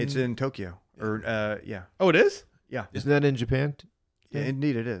Japan. It's in Tokyo. Yeah. Oh, it is? Yeah. Isn't that in Japan? Yeah,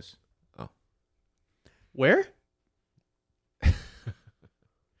 indeed it is. Where?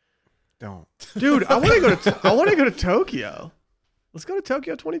 Don't. Dude, I want to go to Tokyo. Let's go to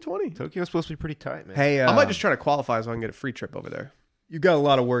Tokyo 2020. Tokyo's supposed to be pretty tight, man. Hey, I might just try to qualify so I can get a free trip over there. you've got a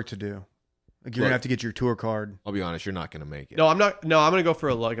lot of work to do. Like you're Look. gonna have to get your tour card. I'll be honest, you're not going to make it. No, I'm not. No, I'm going to go for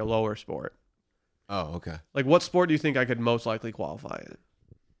a lower sport. Oh, okay. Like, what sport do you think I could most likely qualify in?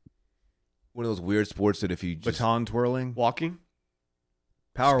 One of those weird sports that if you just... Baton twirling, Walking?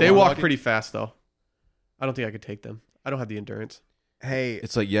 power. They walk. walk pretty fast, though. I don't think I could take them. I don't have the endurance. Hey,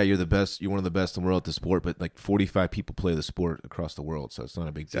 It's like, yeah, you're the best. You're one of the best in the world at the sport, but like 45 people play the sport across the world, so it's not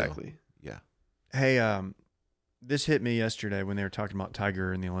a big deal. Exactly. Yeah. hey, this hit me yesterday when they were talking about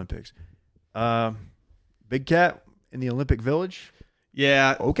Tiger in the Olympics. Big Cat in the Olympic Village.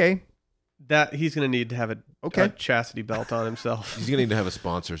 Yeah, Okay, that he's going to need to have a Okay. chastity belt on himself. He's going to need to have a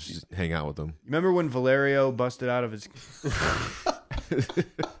sponsor so just hang out with him. remember when Valerio busted out of his?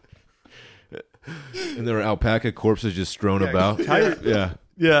 And there were alpaca corpses just strewn Yeah, about. Tiger- Yeah.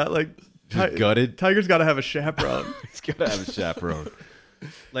 Yeah, like Just gutted. Tiger's got to have a chaperone. He's got to have a chaperone.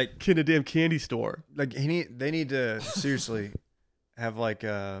 Like in a damn candy store. they need to seriously have like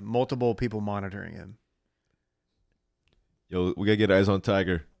multiple people monitoring him. Yo, we gotta get eyes on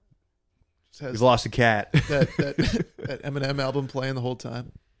Tiger. Just has We've lost a cat. that Eminem album playing the whole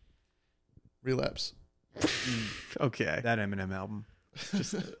time. Relapse. Okay. That Eminem album.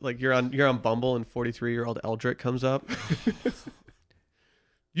 Just like you're on Bumble and 43-year-old Eldrick comes up.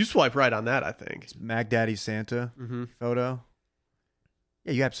 You swipe right on that, I think. It's Mac Daddy Santa photo.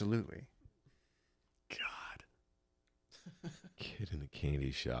 Yeah, you absolutely. God. Kid in the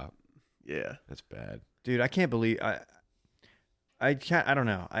candy shop. Yeah. That's bad. Dude, I can't believe I can't. I don't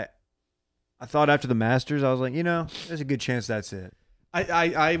know. I thought after the Masters, I was like, there's a good chance that's it.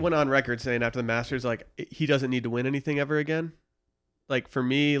 I went on record saying after the Masters, like, he doesn't need to win anything ever again. Like, for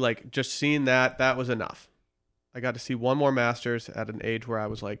me, like, just seeing that was enough. I got to see one more Masters at an age where I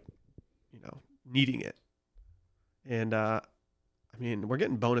was like, needing it. And I mean, we're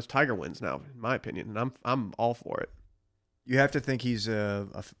getting bonus Tiger wins now, in my opinion, and I'm all for it. You have to think he's a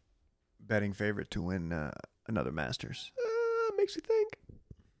betting favorite to win another Masters. Makes you think.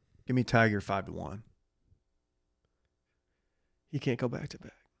 Give me Tiger 5-1. He can't go back to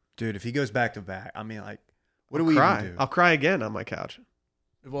back. Dude, if he goes back to back, I mean, like, what I'll do we cry. even do? I'll cry again on my couch.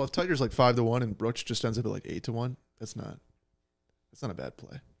 Well, if Tiger's like 5-1 and Brooks just ends up at like 8-1, that's not a bad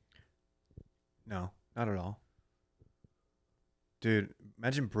play. No, not at all. Dude,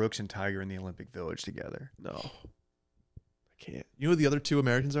 imagine Brooks and Tiger in the Olympic Village together. No. I can't. You know who the other two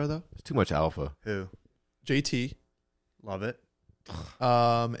Americans are though? It's too much alpha. Who? JT, Love it.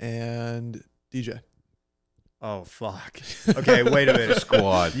 and DJ. Oh, fuck. Okay, wait a minute.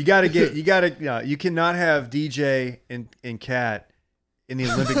 Squad. You cannot have DJ and Kat in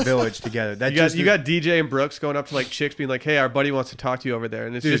the Olympic Village together. That You got DJ and Brooks going up to like chicks being like, hey, our buddy wants to talk to you over there.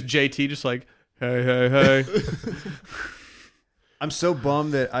 And it's Dude. just JT just like, hey. I'm so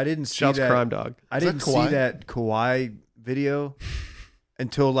bummed that I didn't see Shouts that. crime dog. I Is that didn't see Kawhi? that Kawhi video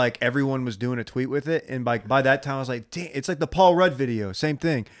until like everyone was doing a tweet with it, and by that time I was like, "Damn!" It's like the Paul Rudd video, same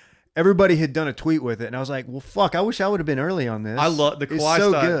thing. Everybody had done a tweet with it, and I was like, "Well, fuck! I wish I would have been early on this." I love the It's Kawhi so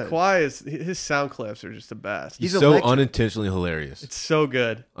stuff. good. Kawhi his sound clips are just the best. He's so electric. unintentionally hilarious. It's so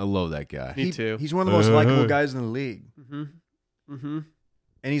good. I love that guy. Me too. He's one of the most likable guys in the league, Mm-hmm.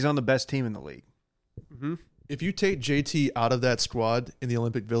 and he's on the best team in the league. Mm-hmm. If you take JT out of that squad in the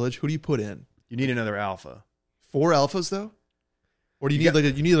Olympic Village, who do you put in? You need another alpha. 4 alphas though, or do you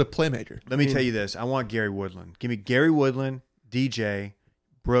need you need a playmaker? Let me tell you this: I want Gary Woodland. Give me Gary Woodland, DJ,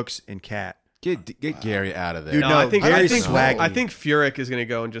 Brooks, and Kat. Get Gary out of there. Dude, No, no, I think Gary's I swaggy. think Furyk is going to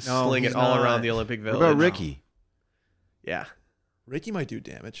go and just No, sling he's it all not. around the Olympic What Village. about Ricky? Yeah. Ricky might do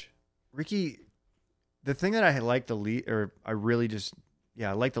damage. Ricky, the thing that I like the least, or I really just,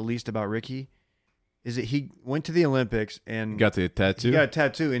 I like the least about Ricky, is that he went to the Olympics and Got the tattoo? he got a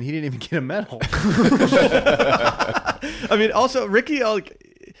tattoo and he didn't even get a medal. I mean, also Ricky,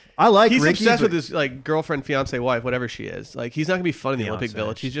 I like he's Ricky. obsessed but with his like girlfriend, fiance, wife, whatever she is. Like he's not gonna be fun in the Olympic Fiancé.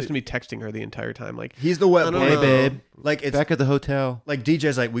 Village. He's just gonna be texting her the entire time. Like he's the wet I don't blanket. know. Hey, babe. Like it's Back at the hotel. like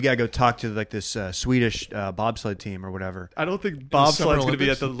DJ's like, we gotta go talk to like this Swedish bobsled team or whatever. I don't think bobsled's gonna be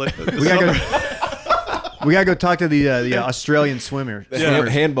at the. We gotta go. We gotta go talk to the Australian swimmer. The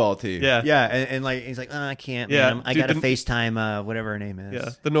handball team. Yeah. Yeah, and like he's like, oh, I can't. Yeah, Man. I dude, gotta the- FaceTime whatever her name is. Yeah,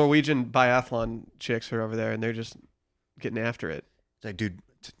 the Norwegian biathlon chicks are over there, and they're just getting after it. It's like, dude,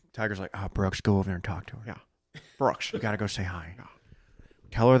 Tiger's like, oh, Brooks, go over there and talk to her. Yeah, Brooks. You gotta go say hi.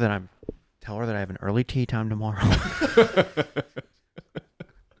 Tell her that I have an early tea time tomorrow.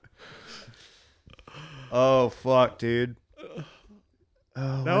 Oh fuck, dude.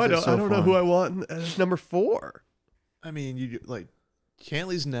 Oh, Now I don't know who I want as number 4. I mean, you like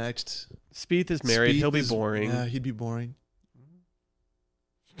Cantley's next. Spieth is married. Spieth He'll be is- boring. Yeah, he'd be boring.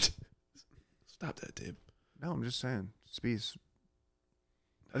 Stop that, Dave. No, I'm just saying. Spieth.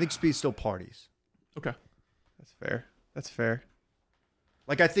 I think Spieth still parties. Okay. That's fair. That's fair.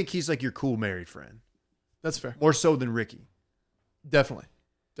 Like I think he's like your cool married friend, That's fair. more so than Ricky. Definitely.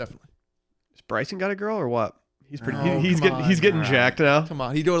 Has Bryson got a girl or what? He's pretty. Oh, he's come getting. on. He's getting All right. jacked now. Come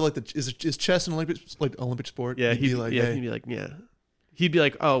on. He'd go to like is chess an Olympic sport? Yeah, He'd be like, yeah, hey, he'd be like, yeah. He'd be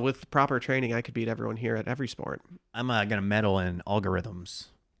like, oh, with proper training, I could beat everyone here at every sport. I'm gonna medal in algorithms.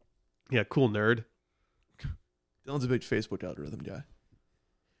 Yeah, cool nerd. Dylan's a big Facebook algorithm guy.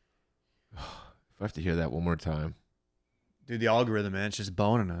 If I have to hear that one more time. Dude, the algorithm, man, it's just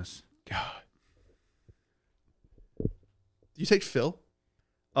boning us. God. Do you take Phil?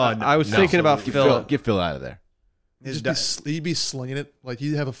 I was thinking about Get Phil. Get Phil out of there. He'd be slinging it like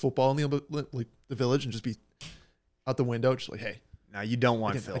he'd have a football in the village and just be out the window, just like, hey, Now you don't I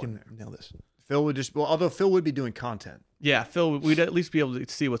want can, Phil. I in can there. nail this. Phil would just, well, although Phil would be doing content. Yeah, Phil. We'd at least be able to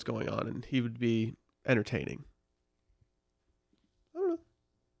see what's going on, and he would be entertaining.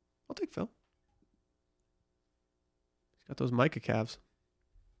 I'll take Phil. He's got those Micah calves.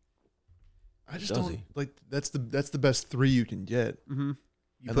 I just Does don't he? like. That's the best 3 you can get. Mm-hmm. You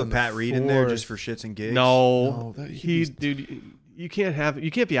And put then the Pat Reed in there just for fourth- shits and gigs. No, No, dude, you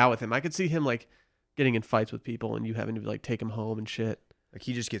can't be out with him. I could see him like getting in fights with people and you having to like take him home and shit. Like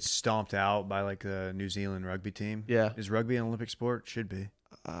he just gets stomped out by like the New Zealand rugby team. Yeah. Is rugby an Olympic sport? Should be.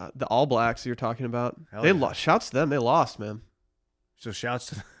 The All Blacks you're talking about, Hell they yeah. lost. Shouts to them, they lost, man. So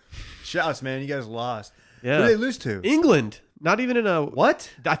shouts, man. You guys lost. Who Yeah, did they lose to? England. Not even in a.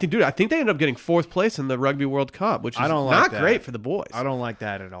 What? I think they ended up getting 4th place in the Rugby World Cup, which is I don't like not that. great for the boys. I don't like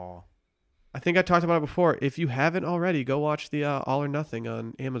that at all. I think I talked about it before. If you haven't already, go watch the All or Nothing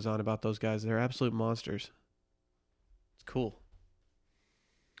on Amazon about those guys. They're absolute monsters. It's cool.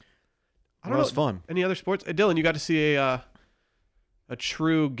 I don't That know. was fun. Any other sports? Dylan, you got to see a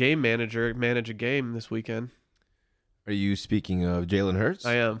true game manager manage a game this weekend. Are you speaking of Jalen Hurts?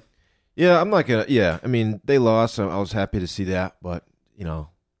 I am. Yeah, I'm not gonna. Yeah, I mean they lost. So I was happy to see that, but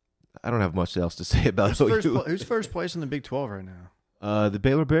I don't have much else to say about OU. Who's first place in the Big 12 right now? The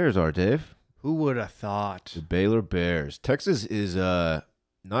Baylor Bears are, Dave. Who would have thought? The Baylor Bears. Texas is not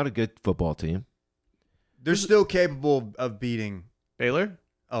a good football team. They're still capable of beating. Baylor?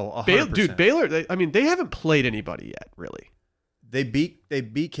 Oh, 100%. Dude, Baylor, they haven't played anybody yet, really. They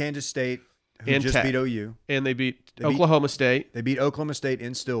beat Kansas State, who And just Tech. beat OU. And they beat They beat- Oklahoma State. They beat Oklahoma State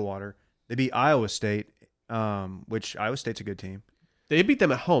in Stillwater. They beat Iowa State, which Iowa State's a good team. They beat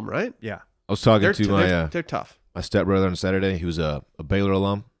them at home, right? Yeah. I was talking They're, to they're tough. my stepbrother on Saturday. He was a Baylor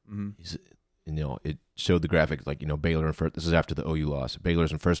alum. Mm-hmm. He's, it showed the graphic like Baylor in first. This is after the OU loss.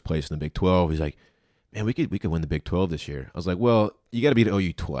 Baylor's in first place in the Big 12. He's like, man, we could win the Big 12 this year. I was like, well, you got to beat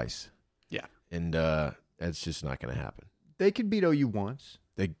OU twice. Yeah. And that's just not going to happen. They could beat OU once.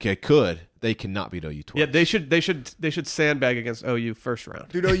 They could. They cannot beat OU twice. Yeah, they should sandbag against OU first round.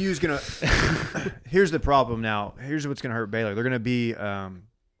 Dude, OU's going to – here's the problem now. Here's what's going to hurt Baylor. They're going to be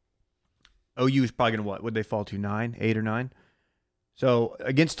OU is probably going to what? Would they fall to 8 or 9? So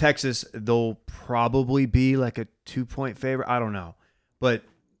against Texas, they'll probably be like a 2-point favorite. I don't know. But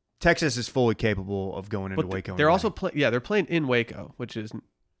Texas is fully capable of going into But Waco. they're and also winning. they're playing in Waco, which is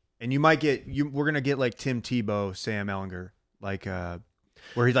And you might get we're going to get like Tim Tebow, Sam Ellinger, like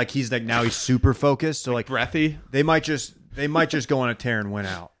where he's now he's super focused. So like breathy. they might just go on a tear and win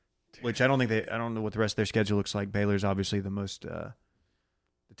out. Which I don't know what the rest of their schedule looks like. Baylor's obviously the most the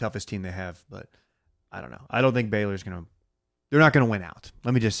toughest team they have, but I don't know. I don't think they're not going to win out.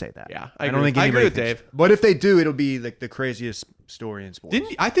 Let me just say that. Yeah, I don't think I agree anybody with thinks- Dave. But if they do, it'll be like the craziest story in sports.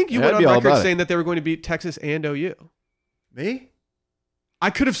 I think you Yeah, went I'd on be all record about it. saying that they were going to beat Texas and OU. Me? I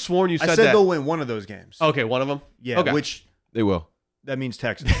could have sworn you I said said that. they'll win one of those games. Okay, one of them. Yeah, okay. which They will. that means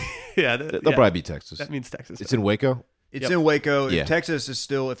Texas. Yeah, They'll probably beat Texas. That means Texas. It's in Waco. It's Yep. in Waco. Yeah. If Texas is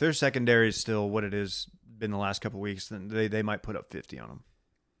still, if their secondary is still what it is been the last couple of weeks, then they might put up 50 on them.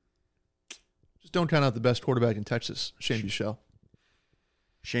 Just don't count out the best quarterback in Texas, Shane Buechele.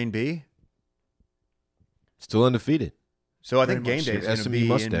 Shane B. Still undefeated. So I think Very game much day is so. going to SMU be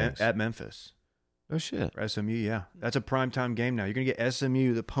Mustangs. at Memphis. Oh shit. For SMU, yeah. That's a primetime game now. You're going to get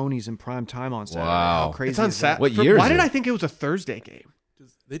SMU, the Ponies, in prime time on Saturday. Wow. How crazy It's on is that? Saturday. What year Why is did it? I think it was a Thursday game?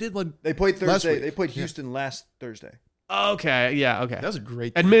 They did like They played Last Thursday. week. They played Yeah. Houston last Thursday. Okay, yeah, okay. that was a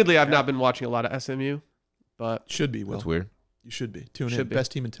great. Admittedly, I've Yeah. not been watching a lot of SMU, but should be Will. That's weird. You should be. Tune Should in. be.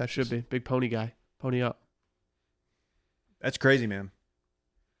 Best team in Texas. should be big pony guy, pony up. That's crazy, man.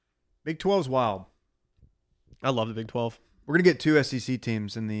 Big 12's wild. I love the Big 12. We're going to get 2 SEC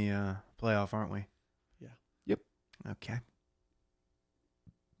teams in the playoff, aren't we? Yeah. Yep. Okay.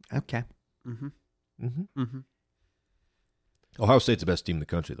 Okay. Mm-hmm. Mm-hmm. Mm-hmm. Ohio State's the best team in the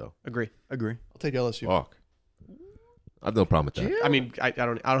country, though. Agree. Agree. I'll take LSU. Fuck. I have no problem with that. I mean, I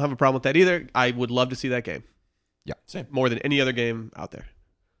don't have a problem with that either. I would love to see that game Same. more than any other game out there.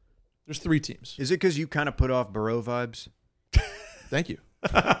 There's 3 teams. Is it because you kind of put off Burrow vibes? Thank you.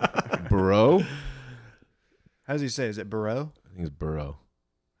 Burrow? How does he say? Is it Burrow? I think it's Burrow.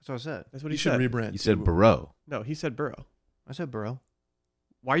 That's what I said. That's what You he should said. rebrand. You said to- Burrow. No, he said Burrow. I said Burrow.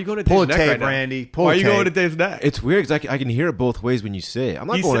 Why are you going to Pull a Dave's neck tape, right now? Randy. Pull Why are a you going to tape. Dave's neck? It's weird because I can hear it both ways when you say it. I'm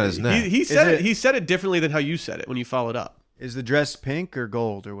not going at his neck. He said Is it. it- He said it differently than how you said it when you followed up. Is the dress pink or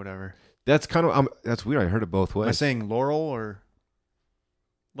gold or whatever? That's kind of that's weird. I heard it both ways. Am I saying Laurel or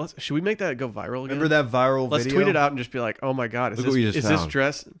Should we make that go viral again? remember that viral Let's video? tweet it out and just be like, "Oh my god, is Look what we this just is this found.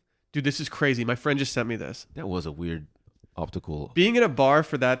 dress? Dude, this is crazy. My friend just sent me this. That was a weird optical. Being in a bar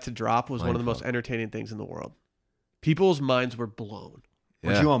for that to drop was one of the Mind most fuck. entertaining things in the world. People's minds were blown.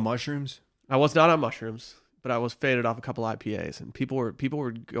 Weren't Yeah. you on mushrooms? I was not on mushrooms, but I was faded off a couple IPAs, and people were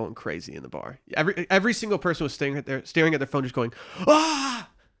going crazy in the bar. Every single person was staring at their phone, just going, "Ah,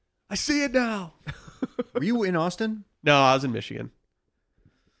 I see it now. Were you in Austin? No, I was in Michigan.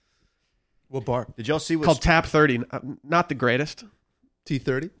 What bar? Did y'all see It's what? called Tap 30. Not the greatest.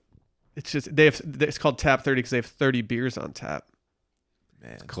 T30. It's just it's called Tap 30 because they have 30 beers on tap.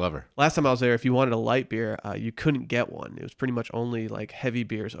 Man. Clever. Last time I was there, if you wanted a light beer, you couldn't get one. It was pretty much only like heavy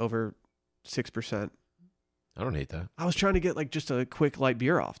beers over 6%. I don't hate that. I was trying to get like just a quick light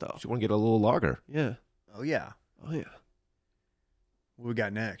beer off though. Just want to get a little lager. Yeah. Oh yeah. Oh yeah. What we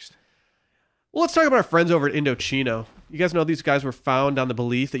got next? Well, let's talk about our friends over at Indochino. You guys know these guys were found on the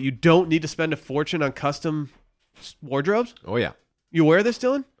belief that you don't need to spend a fortune on custom wardrobes. Oh, yeah. You wear this,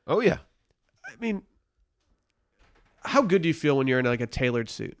 Dylan? Oh, yeah. I mean, how good do you feel when you're in like a tailored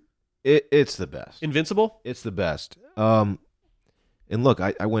suit? It's the best. Invincible? It's the best. And look,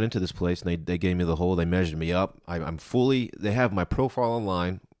 I went into this place and they gave me the whole, they measured me up. I'm fully, they have my profile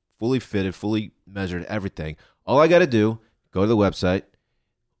online, fully fitted, fully measured, everything. All I got to do, go to the website,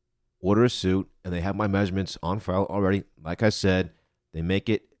 order a suit, and they have my measurements on file already. Like I said, they make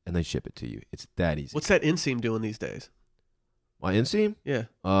it and they ship it to you. It's that easy. What's that inseam doing these days? My inseam? Yeah.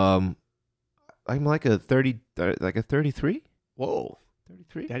 I'm like a 33. Whoa.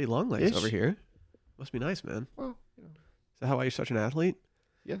 33. Daddy Longlegs Ish. over here. Must be nice, man. Well, Is that how why you're such an athlete?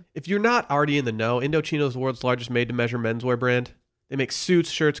 Yeah. If you're not already in the know, Indochino is the world's largest made-to-measure menswear brand. They make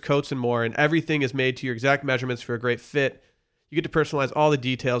suits, shirts, coats, and more, and everything is made to your exact measurements for a great fit. You get to personalize all the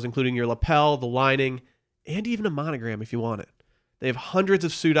details, including your lapel, the lining, and even a monogram if you want it. They have hundreds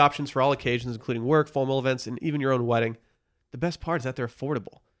of suit options for all occasions, including work, formal events, and even your own wedding. The best part is that they're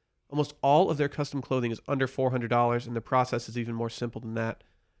affordable. Almost all of their custom clothing is under $400, and the process is even more simple than that.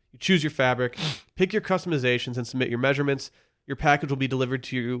 You choose your fabric, pick your customizations, and submit your measurements. Your package will be delivered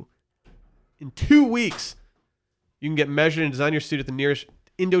to you in 2 weeks. You can get measured and design your suit at the nearest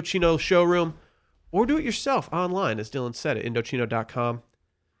Indochino showroom, or do it yourself online, as Dylan said, at Indochino.com.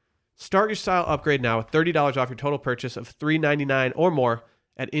 Start your style upgrade now with $30 off your total purchase of $3.99 or more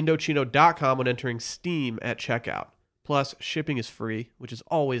at Indochino.com when entering Steam at checkout. Plus, shipping is free, which is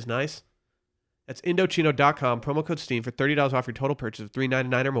always nice. That's Indochino.com, promo code STEAM for $30 off your total purchase of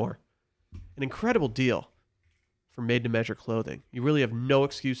 $3.99 or more. An incredible deal for made-to-measure clothing. You really have no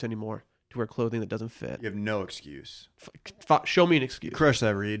excuse anymore to wear clothing that doesn't fit. You have no excuse. Show me an excuse. Crush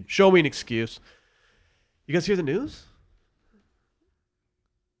that, Reed. Show me an excuse. You guys hear the news?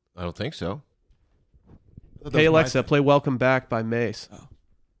 I don't think so. Hey, Alexa, play Welcome Back by Mace.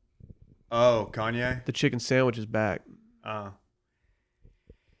 Oh, Kanye. The chicken sandwich is back.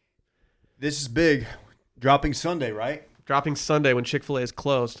 This is big. Dropping Sunday, right? Dropping Sunday when Chick-fil-A is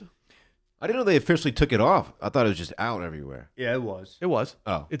closed. I didn't know they officially took it off. I thought it was just out everywhere. Yeah, it was. It was.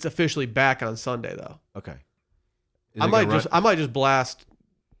 Oh, It's officially back on Sunday, though. okay. I might just blast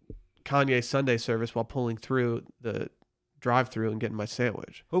Kanye's Sunday service while pulling through the drive-through and getting my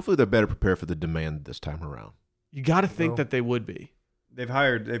sandwich. Hopefully they're better prepared for the demand this time around. You got to think No. that they would be.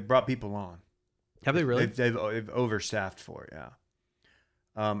 They've brought people on. Have they really? They've overstaffed for it, yeah.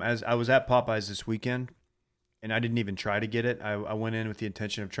 As I was at Popeyes this weekend, and I didn't even try to get it. I went in with the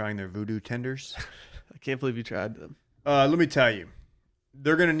intention of trying their voodoo tenders. I can't believe you tried them. Let me tell you,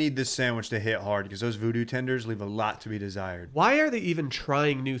 they're going to need this sandwich to hit hard because those voodoo tenders leave a lot to be desired. Why are they even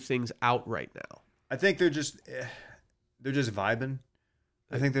trying new things out right now? I think they're just vibing.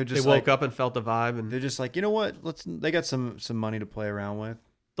 I think they're just They woke up and felt the vibe. And they're just like, you know what? They got some money to play around with.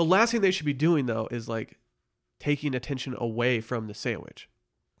 the last thing they should be doing, though, is like taking attention away from the sandwich.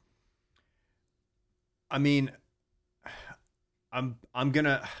 I mean,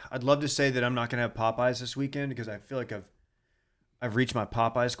 I'd love to say that I'm not gonna have Popeyes this weekend because I feel like I've reached my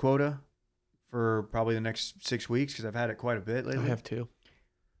Popeyes quota for probably the next 6 weeks because I've had it quite a bit lately. I have too.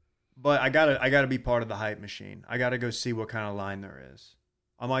 But I gotta be part of the hype machine. I gotta go see what kind of line there is.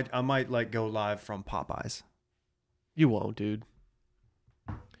 I might like go live from Popeyes. You won't, dude.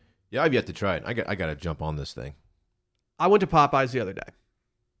 Yeah, I've yet to try it. I got to jump on this thing. I went to Popeyes the other day.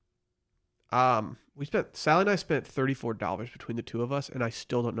 Sally and I spent $34 between the two of us, and I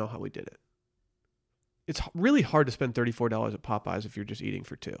still don't know how we did it. It's really hard to spend $34 at Popeyes if you're just eating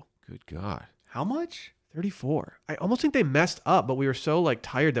for two. Good God. How much? 34. I almost think they messed up, but we were so like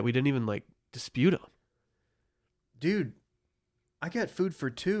tired that we didn't even like dispute them. Dude, I got food for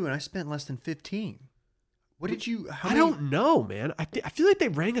two and I spent less than 15. What did you? I don't know, man. I feel like they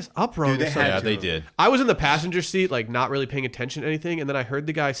rang us up wrong. Dude, or they something. had Yeah, to. they did. I was in the passenger seat, like not really paying attention to anything, and then I heard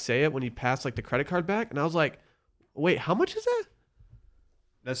the guy say it when he passed like the credit card back, and I was like, "Wait, how much is that?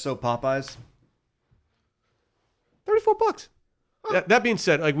 That's so Popeyes. $34." That being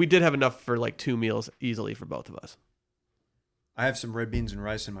said, like we did have enough for like 2 meals easily for both of us. I have some red beans and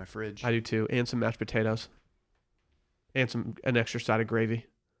rice in my fridge. I do too, and some mashed potatoes, and an extra side of gravy.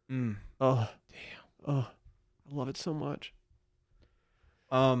 Mm. Oh, damn. Oh, I love it so much.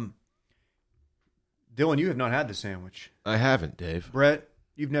 Dylan, you have not had the sandwich. I haven't, Dave. Brett,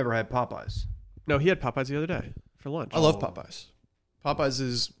 you've never had Popeyes. No, he had Popeyes the other day for lunch. I love Popeyes. Popeyes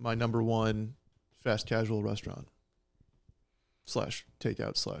is my number one fast casual restaurant /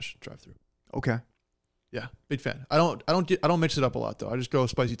 takeout / drive-through. Okay. Yeah, big fan. I don't mix it up a lot though. I just go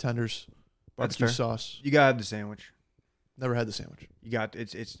spicy tenders, That's barbecue fair. sauce. You got the sandwich. Never had the sandwich. You got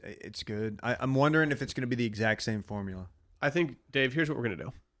it's good. I'm wondering if it's going to be the exact same formula. I think, Dave, here's what we're going to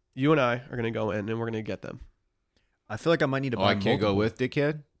do. You and I are going to go in and we're going to get them. I feel like I might need to Oh, buy I can't go multiple. with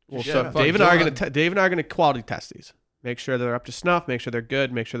dickhead. Well, Yeah, so fuck, Dave and I are Dylan. going to Dave and I are going to quality test these. Make sure they're up to snuff. Make sure they're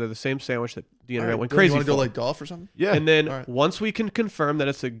good. Make sure they're the same sandwich that the internet went crazy You want to for. go like golf or something? Yeah. And then All right. once we can confirm that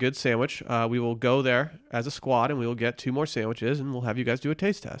it's a good sandwich, we will go there as a squad and we will get 2 more sandwiches and we'll have you guys do a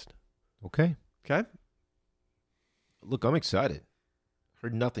taste test. Okay. Okay? Look, I'm excited.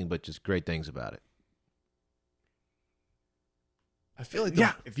 Heard nothing but just great things about it. I feel like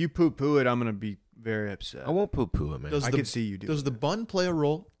If you poo-poo it, I'm going to be very upset. I won't poo-poo it, man. Does I the- can see you do. Does the bun play a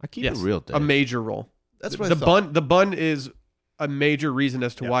role? I keep Yes. it real, Dave. A major role. That's the what I thought. The bun is a major reason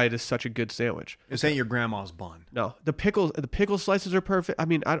as to Yeah. why it is such a good sandwich. This ain't your grandma's bun. No, the pickle slices are perfect. I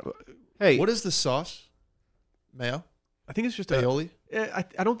mean, Hey, What is the sauce? Mayo? I think it's just Aioli?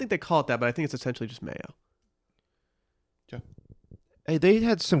 I don't think they call it that, but I think it's essentially just mayo. hey, they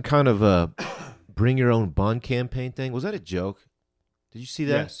had some kind of a bring your own bun campaign thing. Was that a joke? Did you see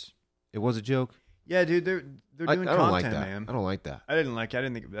that? Yes. It was a joke. Yeah, dude, they're I doing don't content, like that. man. I don't like that. I didn't like it. I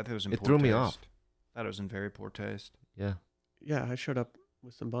didn't think that was in It poor threw me taste. off. Thought it was in very poor taste. Yeah. Yeah, I showed up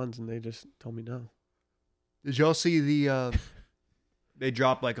with some buns and they just told me no. Did y'all see the they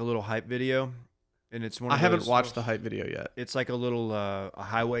dropped like a little hype video and it's one of I haven't those- watched the hype video yet. It's like a little a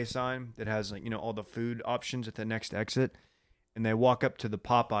highway sign that has like, you know, all the food options at the next exit. And they walk up to the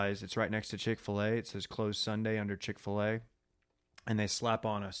Popeyes. It's right next to Chick-fil-A. It says closed Sunday under Chick-fil-A. And they slap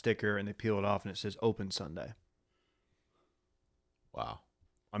on a sticker and they peel it off and it says open Sunday. Wow.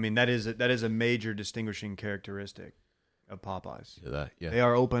 I mean, that is a major distinguishing characteristic of Popeyes. Yeah. They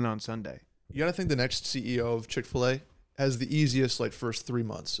are open on Sunday. You got to think the next CEO of Chick-fil-A has the easiest like first 3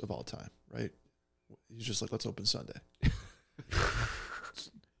 months of all time, right? He's just like, let's open Sunday.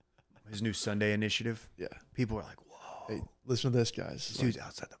 His new Sunday initiative. Yeah. People are like, whoa. Hey, listen to this, guys. This It's dude's like,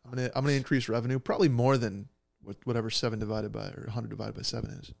 outside the I'm gonna increase revenue probably more than whatever 7 divided by or 100 divided by 7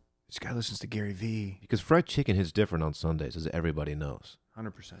 is. This guy listens to Gary Vee. Because fried chicken hits different on Sundays, as everybody knows.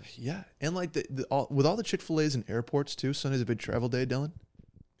 100%. Yeah, and like with all the Chick-fil-A's in airports too. Sunday's a big travel day, Dylan.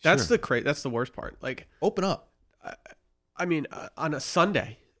 That's Sure. that's the worst part. Like, Open up. I mean, on a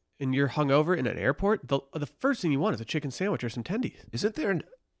Sunday and you're hungover in an airport, the first thing you want is a chicken sandwich or some tendies. Isn't there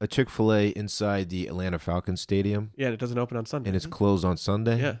a Chick-fil-A inside the Atlanta Falcons stadium, Yeah, and it doesn't open on Sunday. and it's closed on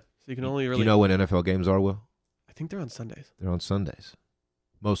Sunday? yeah, so you can only Do really. you know when NFL games are, Will? I think they're on Sundays. They're on Sundays.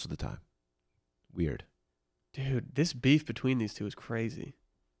 Most of the time. Weird. Dude, this beef between these two is crazy.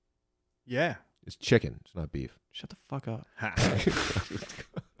 Yeah. It's chicken. It's not beef. Shut the fuck up.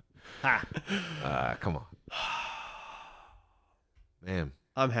 Come on. Man.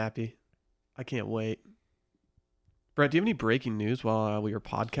 I'm happy. I can't wait. Brett, do you have any breaking news while we were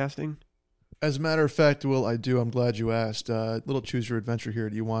podcasting? As a matter of fact, Will, I do. I'm glad you asked. Little choose your adventure here.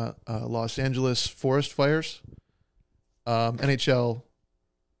 Do you want Los Angeles forest fires, NHL,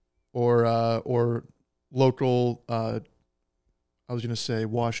 or local? I was going to say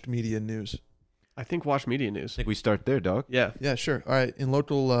washed media news. I think Wash Media I News. think we start there, dog. Yeah. Yeah, sure. All right. In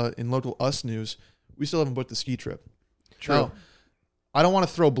local us news, we still haven't booked the ski trip. True. Now, I don't want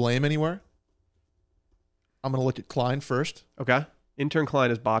to throw blame anywhere. I'm going to look at Klein first. Okay. Intern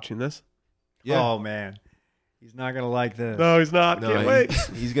Klein is botching this. Oh, man. He's not going to like this. No, he's not. No, Can't wait.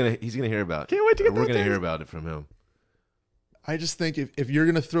 he's gonna hear about it. Can't wait to get We're that gonna hear taste. about it from him. I just think if you're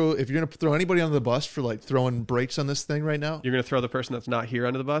gonna throw anybody under the bus for like throwing brakes on this thing right now, You're going to throw the person that's not here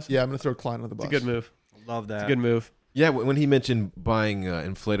under the bus? yeah, I'm gonna throw Klein under the It's bus. a good move. Love that. It's a good move. Yeah, when he mentioned buying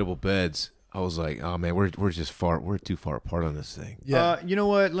inflatable beds, I was like, oh man, we're too far apart on this thing. Yeah, You know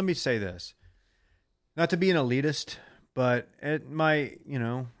what? Let me say this. Not to be an elitist, but at my,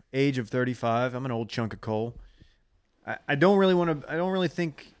 age of 35, I'm an old chunk of coal. I don't really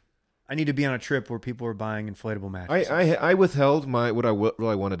think I need to be on a trip where people are buying inflatable mattresses. I withheld what I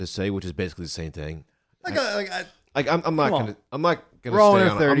wanted to say, which is basically the same thing. I'm not Come gonna on.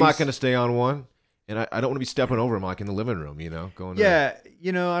 stay stay on one, and I don't want to be stepping over him like in the living room, going. Yeah,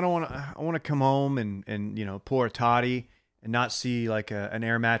 I don't want to. I want to come home and pour a toddy and not see like an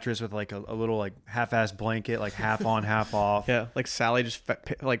air mattress with like a little like half-ass blanket, like half on, half off. Yeah, like Sally just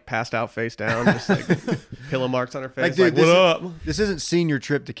like passed out face down, just like pillow marks on her face. Like, dude, what up? This isn't senior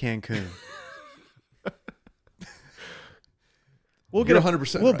trip to Cancun. We'll get You're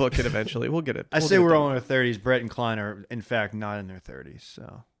 100%. We'll book it eventually. We'll get it. I say we're all in our 30s. Brett and Klein are, in fact, not in their 30s.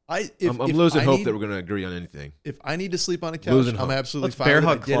 So I'm losing hope that we're going to agree on anything. If I need to sleep on a couch, Losing I'm hope. absolutely Let's fine. bear with it.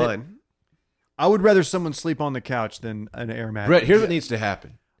 hug I get it. Klein. I would rather someone sleep on the couch than an air mattress. Brett, here's what needs to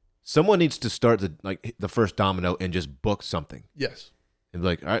happen. Someone needs to start the first domino and just book something. Yes. And be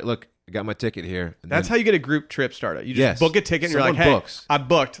like, all right, look, I got my ticket here. And That's how you get a group trip started. You just Yes. book a ticket and you're like, Someone hey, books. I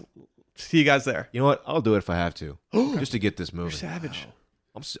booked. See you guys there. You know what? I'll do it if I have to, just to get this moving. You're savage.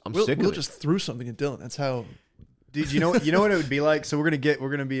 I'm We'll sick of it. just threw something at Dylan. That's how. Dude, you know what it would be like? So we're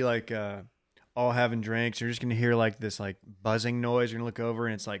gonna be like all having drinks. You're just gonna hear like this like buzzing noise. You're gonna look over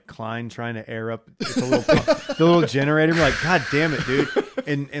and it's like Klein trying to air up. It's a little the little generator. You're like, God damn it, dude!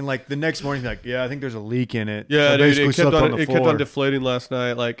 And like the next morning, you're like, yeah, I think there's a leak in it. Yeah, So I dude, basically slept on the it kept floor. on deflating last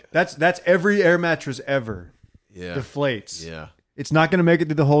night. Like That's every air mattress ever Yeah. deflates. Yeah. It's not gonna make it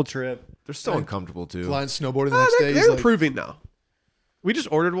through the whole trip. They're so uncomfortable, too. Klein snowboarding the next day. they're He's like, improving now. We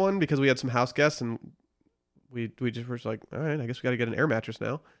just ordered one because we had some house guests and we just were like, all right, I guess we got to get an air mattress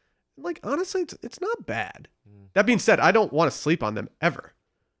now. Like honestly, it's not bad. That being said, I don't want to sleep on them ever.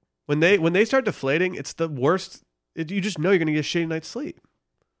 When they start deflating, it's the worst. You just know you're gonna get a shitty night's sleep.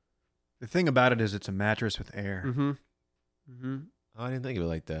 The thing about it is, it's a mattress with air. Mm-hmm. Mm-hmm. Oh, I didn't think of it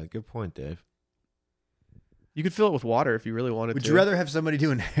like that. Good point, Dave. You could fill it with water if you really wanted Would to. you rather have somebody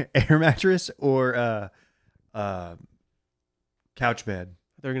do an air mattress or couch bed?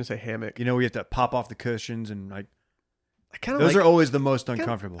 They're gonna say hammock. You know, we have to pop off the cushions and like I kind of those like, are always the most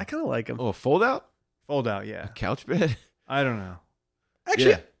uncomfortable. I kind of like them. Oh, a fold out? Fold out, yeah. A couch bed? I don't know.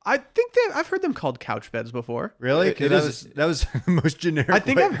 Actually, Yeah. I think I've heard them called couch beds before. Really? It 'Cause that was the most generic. I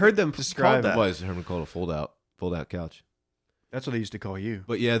think way I've heard them to describe called it. that. Why is Herman called a fold out couch? That's what they used to call you.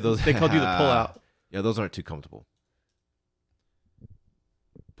 But yeah, those They called you the pull out. Yeah, those aren't too comfortable.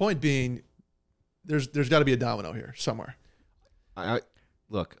 point being, there's got to be a domino here somewhere.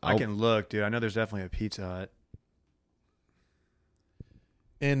 Look, I can look, dude. I know there's definitely a Pizza Hut.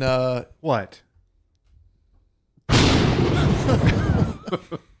 And What?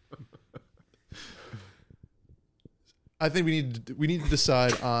 I think we need to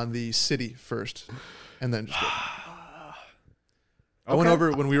decide on the city first, and then just go. I went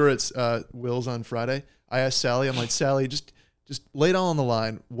over when we were at Will's on Friday. I asked Sally, I'm like, Sally, just lay it all on the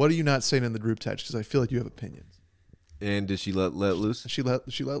line. What are you not saying in the group text? Because I feel like you have opinions. And did she let loose? She let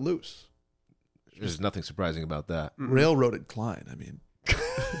loose. There's nothing surprising about that. Railroaded Klein. I mean,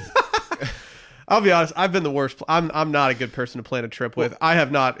 I'll be honest. I've been the worst. I'm not a good person to plan a trip with. I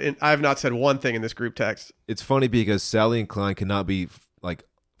have not said one thing in this group text. It's funny because Sally and Klein cannot be like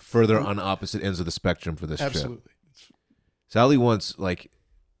further on opposite ends of the spectrum for this trip. absolutely. Sally wants like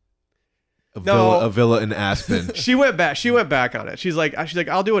a No. villa in Aspen. She went back on it. She's like,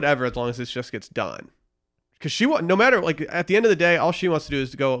 I'll do whatever as long as this just gets done. Because no matter, like, at the end of the day, all she wants to do is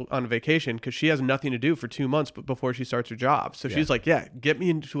to go on vacation because she has nothing to do for 2 months before she starts her job. So she's like, yeah, get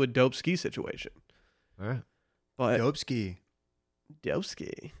me into a dope ski situation. All right. But Dope ski. dope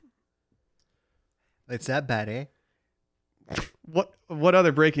ski. It's that bad, eh? What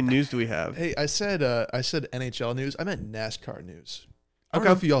other breaking news do we have? Hey, I said NHL news. I meant NASCAR news. I don't Okay.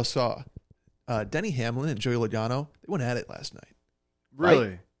 know if you all saw. Denny Hamlin and Joey Logano, they went at it last night.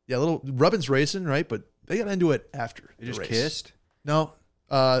 Really? Yeah, a little Rubbin's racing, right? But they got into it after They the just race. kissed? No,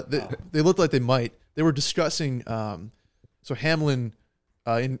 they looked like they might. They were discussing. So Hamlin,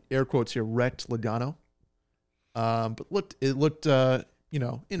 in air quotes here, wrecked Logano, but looked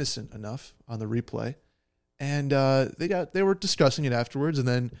innocent enough on the replay, and they were discussing it afterwards, and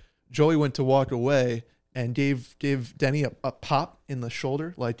then Joey went to walk away and gave Denny a pop in the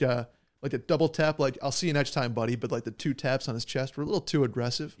shoulder, like a double tap, like I'll see you next time, buddy. But like the 2 taps on his chest were a little too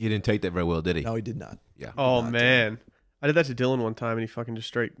aggressive. He didn't take that very well, did he? No, he did not. Yeah. Oh Not man, I did that to Dylan one time, and he fucking just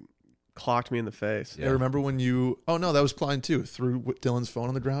straight clocked me in the face. Yeah. I remember when you. Oh no, that was Klein too. Threw Dylan's phone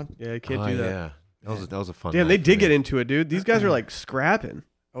on the ground. Yeah, you can't Oh, do that. Yeah. That was a fun. Damn, night they for did me. get into it, dude. These guys are like scrapping.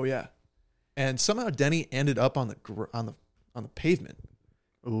 Oh yeah, and somehow Denny ended up on the pavement.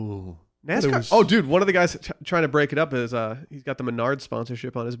 Ooh. NASCAR. was- Oh, dude, one of the guys trying to break it up is he's got the Menard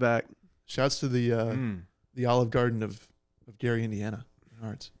sponsorship on his back. Shouts to the Olive Garden of Gary, Indiana.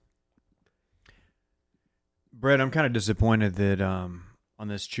 Menards. Brett, I'm kind of disappointed that on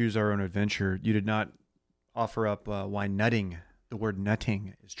this Choose Our Own Adventure, you did not offer up why nutting, the word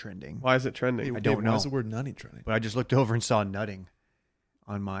nutting, is trending. Why is it trending? Hey, don't Why know. is the word nutty trending? But I just looked over and saw nutting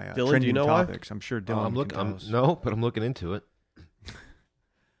on my Dylan, do you trending know why? topics. I'm sure Dylan. I'm looking. can tell us. No, but I'm looking into it.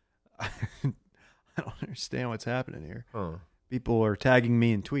 I don't understand what's happening here. Huh. People are tagging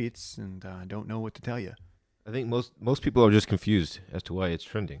me in tweets, and I don't know what to tell you. I think most people are just confused as to why it's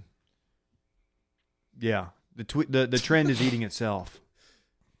trending. Yeah, the trend is eating itself.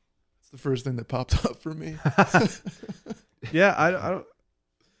 It's the first thing that popped up for me. Yeah, I don't.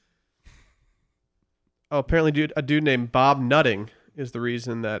 Oh, apparently, a dude named Bob Nutting is the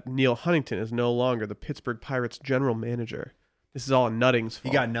reason that Neil Huntington is no longer the Pittsburgh Pirates general manager. This is all Nutting's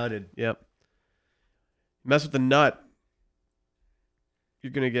fault. He got nutted. Yep. Mess with the nut,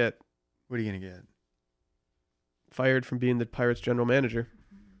 you're gonna get What are you gonna get? fired from being the Pirates general manager.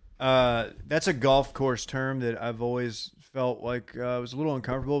 That's a golf course term that I've always felt like I was a little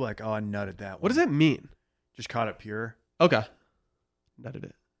uncomfortable. Like, oh, I nutted that one. What does that mean? Just caught it pure. Okay. Nutted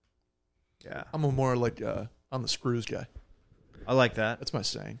it. Yeah, I'm a more like on the screws guy. I like that. That's my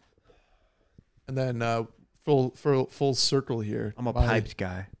saying. And then full circle here. I'm a My- piped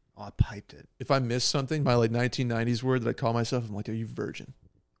guy. Oh, I piped it. If I miss something, my like 1990s word that I call myself, I'm like, are you virgin?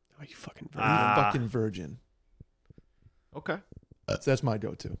 Oh, you fucking Are virgin. you fucking virgin? Okay. So that's my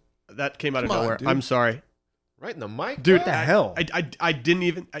go-to. That came out of Come on, nowhere. dude. I'm sorry. Right in the mic, Dude, What the hell? I didn't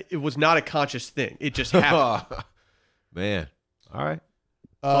even. It was not a conscious thing. It just happened. Man. All right.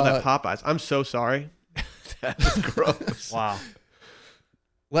 All that Popeyes. I'm so sorry. That's gross. Wow.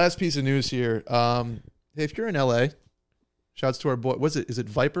 Last piece of news here. Hey, if you're in LA, shouts to our boy. Is it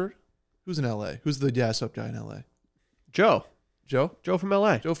Viper? Who's in LA? Who's the gas up guy in LA? Joe. Joe? Joe from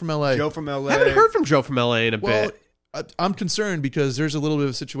LA. Joe from LA. Joe from LA. I haven't heard from Joe from LA in a Well, bit. I'm concerned because there's a little bit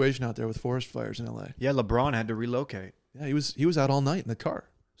of a situation out there with forest fires in LA. Yeah, LeBron had to relocate. Yeah, he was out all night in the car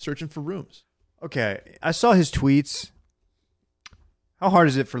searching for rooms. Okay, I saw his tweets. How hard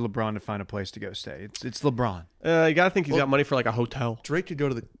is it for LeBron to find a place to go stay? It's LeBron. You gotta think he's Well- got money for like a hotel. Drake could go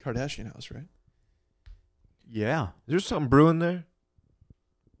to the Kardashian house, right? Yeah. Is there something brewing there?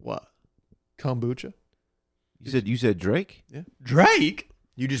 What? Kombucha. You said Drake? Drake?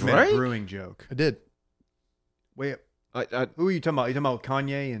 You just made Drake? a brewing joke. I did. Wait, I who are you talking about? You talking about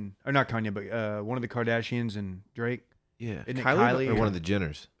Kanye or not Kanye, but one of the Kardashians and Drake? yeah. Isn't it Kylie? Kylie? Or one of the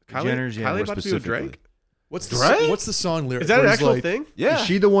Jenners. The Jenners, yeah. Kylie more about to be with specifically. Drake? What's Drake? what's the song lyric? Is that an where he's actual like, thing? Yeah. Is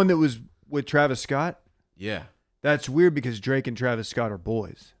she the one that was with Travis Scott? Yeah. That's weird because Drake and Travis Scott are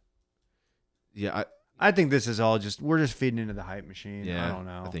boys. Yeah. I think this is all we're just feeding into the hype machine. Yeah. I don't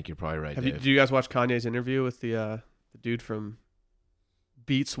know. I think you're probably right, Have you, Dave. did you guys watch Kanye's interview with the dude from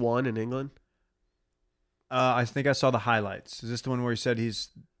Beats One in England? I think I saw the highlights. Is this the one where he said he's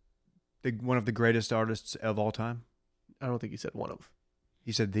one of the greatest artists of all time? I don't think he said one of.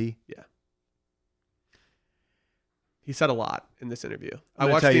 He said the. He said a lot in this interview. I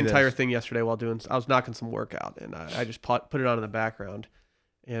gonna watched tell the you entire this. thing yesterday while I was knocking some work out, and I just put it on in the background.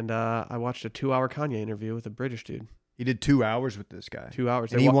 And I watched a 2-hour Kanye interview with a British dude. He did 2 hours with this guy. 2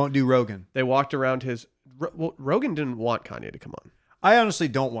 hours. And he won't do Rogan. They walked around his. Well, Rogan didn't want Kanye to come on. I honestly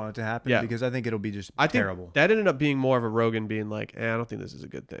don't want it to happen Yeah. because I think it'll be just I think terrible. that ended up being more of a Rogan being like, I don't think this is a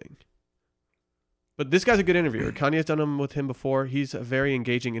good thing. But this guy's a good interviewer. Kanye's done them with him before. He's a very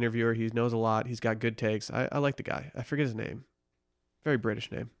engaging interviewer. He knows a lot. He's got good takes. I like the guy. I forget his name. Very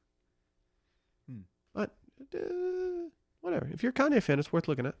British name. But whatever. If you're a Kanye fan, it's worth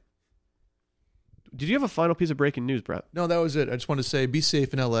looking at. Did you have a final piece of breaking news, Brett? No, that was it. I just want to say, be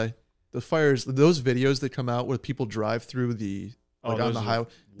safe in LA. The fires, those videos that come out where people drive through the on those the are highway.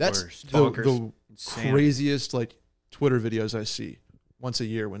 That's worst. the Bonkers. Insanity. craziest like Twitter videos I see once a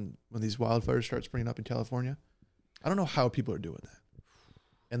year when these wildfires start springing up in California. I don't know how people are doing that.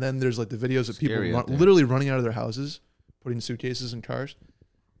 And then there's like the videos of people Scary out there. literally running out of their houses, putting suitcases in cars.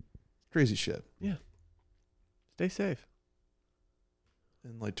 Crazy shit. Stay safe.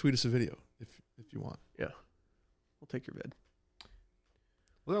 And like tweet us a video if you want. We'll take your vid.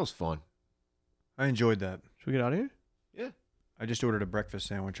 Well, that was fun. I enjoyed that. Should we get out of here? I just ordered a breakfast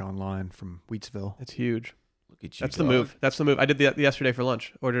sandwich online from Wheatsville. It's huge. Look at you. That's the dog. move. That's the move. I did that yesterday for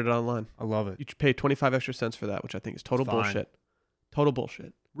lunch. Ordered it online. I love it. You should pay 25 extra cents for that, which I think is total Fine. bullshit. Total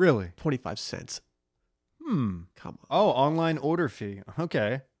bullshit. Really? 25 cents. Hmm. Come on. Oh, online order fee.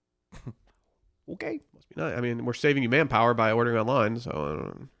 Okay. Okay. Must be nice. I mean, we're saving you manpower by ordering online,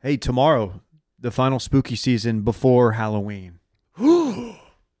 so Hey, tomorrow, the final spooky season before Halloween. Whoa.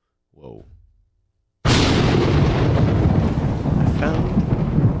 I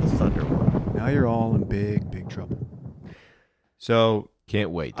found the Thunder One. Now you're all in big trouble. So Can't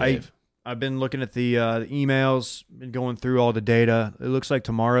wait, Dave. I've been looking at the emails, been going through all the data. It looks like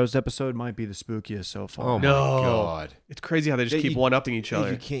tomorrow's episode might be the spookiest so far. Oh, my No. God. It's crazy how they just Yeah, keep you- one-upping each Dave,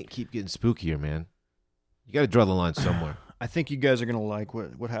 other. you can't keep getting spookier, man. You got to draw the line somewhere. I think you guys are gonna like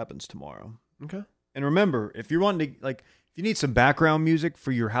what happens tomorrow. Okay. And remember, if you're wanting to if you need some background music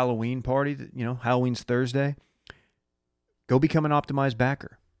for your Halloween party, Halloween's Thursday, go become an optimized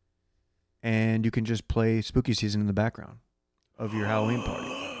backer, and you can just play Spooky Season in the background of your Halloween party.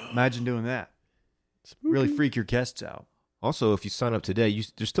 Imagine doing that. Really freak your guests out. Also, if you sign up today,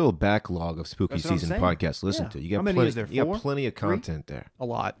 there's still a backlog of Spooky That's what I'm Season saying. podcasts to listen Yeah. to. You got How many plenty, is there? You got 4? plenty of 3? content there. A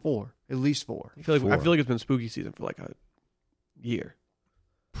lot. 4. At least 4. I feel like 4. it's been spooky season for like a year.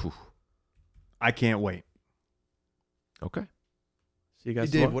 Phew. I can't wait. Okay. See you Hey,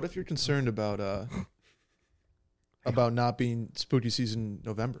 guys. Dave, tomorrow. what if you're concerned about not being spooky season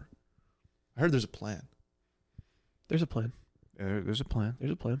November? I heard there's a plan. There's a plan. There's a plan.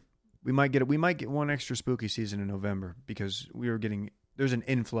 There's a plan. We might get one extra Spooky Season in November because there's an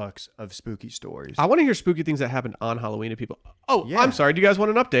influx of spooky stories. I want to hear spooky things that happened on Halloween to people. Oh, Yeah. I'm sorry. Do you guys want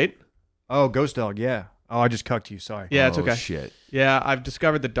an update? Oh, Ghost Dog, yeah. Oh, I just cucked you. Sorry. Yeah, it's Oh, okay. Shit. Yeah, I've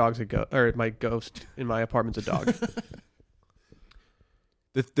discovered the dog's my ghost in my apartment's a dog.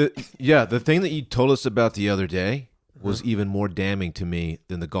 The thing that you told us about the other day was even more damning to me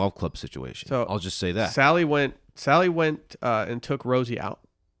than the golf club situation. So, I'll just say that. Sally went and took Rosie out.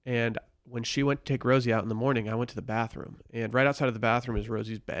 And when she went to take Rosie out in the morning, I went to the bathroom. And right outside of the bathroom is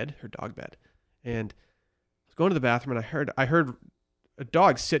Rosie's bed, her dog bed. And I was going to the bathroom and I heard a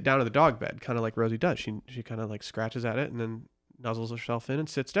dog sit down in the dog bed, kind of like Rosie does. She kind of like scratches at it and then nuzzles herself in and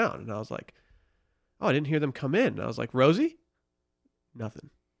sits down. And I was like, oh, I didn't hear them come in. And I was like, Rosie? Nothing.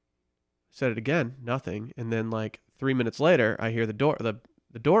 Said it again, nothing. And then like 3 minutes later, I hear the door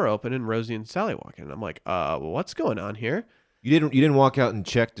open and Rosie and Sally walk in. And I'm like, what's going on here? You didn't walk out and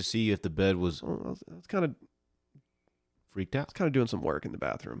check to see if the bed was Well, I was kind of freaked out. doing some work in the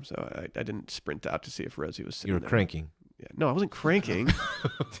bathroom, so I didn't sprint out to see if Rosie was sitting You were there. cranking. Yeah. No, I wasn't cranking.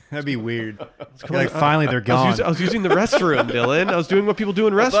 That'd be weird. Coming- Finally they're gone. I was using the restroom, Dylan. I was doing what people do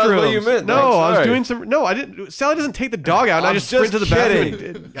in restrooms. thought that's what you meant, No, Mike. I was Sorry. doing some. No, I didn't. Sally doesn't take the dog out, and I I'm just sprint to the just bathroom.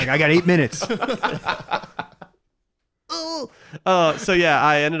 kidding. I got 8 minutes. So yeah,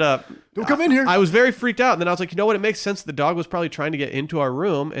 I ended up. Don't come in here. I was very freaked out, and then I was like, you know what? It makes sense. The dog was probably trying to get into our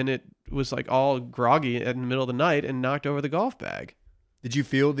room, and it was like all groggy in the middle of the night and knocked over the golf bag. Did you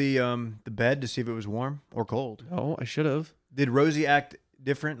feel the bed to see if it was warm or cold? Oh, I should have. Did Rosie act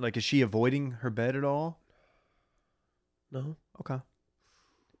different? Like, is she avoiding her bed at all? No. Okay.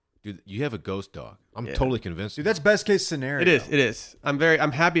 Dude, you have a ghost dog. I'm Yeah. totally convinced. Dude, that's best case scenario. It is. It is. I'm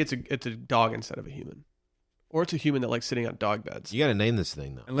happy it's a dog instead of a human, or it's a human that likes sitting on dog beds. You got to name this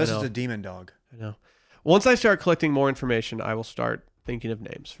thing though. Unless I it's know. a demon dog. I know. Once I start collecting more information, I will start thinking of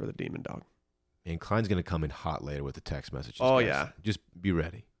names for the demon dog. And Klein's gonna come in hot later with the text messages. Oh, guys. yeah. Just be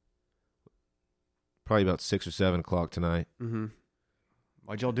ready. Probably about 6 or 7 o'clock tonight. Mm-hmm.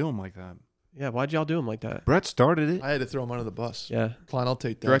 Why'd y'all do him like that? Yeah. Why'd y'all do him like that? Brett started it. I had to throw him under the bus. Yeah. Klein, I'll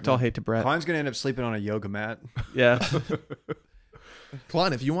take that. Direct all man. hate to Brett. Klein's gonna end up sleeping on a yoga mat. Yeah.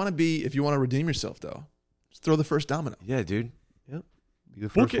 Klein, if you want to redeem yourself though, just throw the first domino. Yeah, dude. Yep. Be the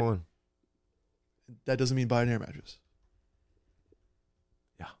Book first it. one. That doesn't mean buy an air mattress.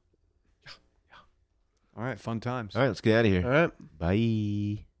 All right, fun times. All right, let's get out of here. All right.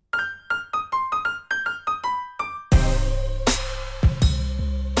 Bye.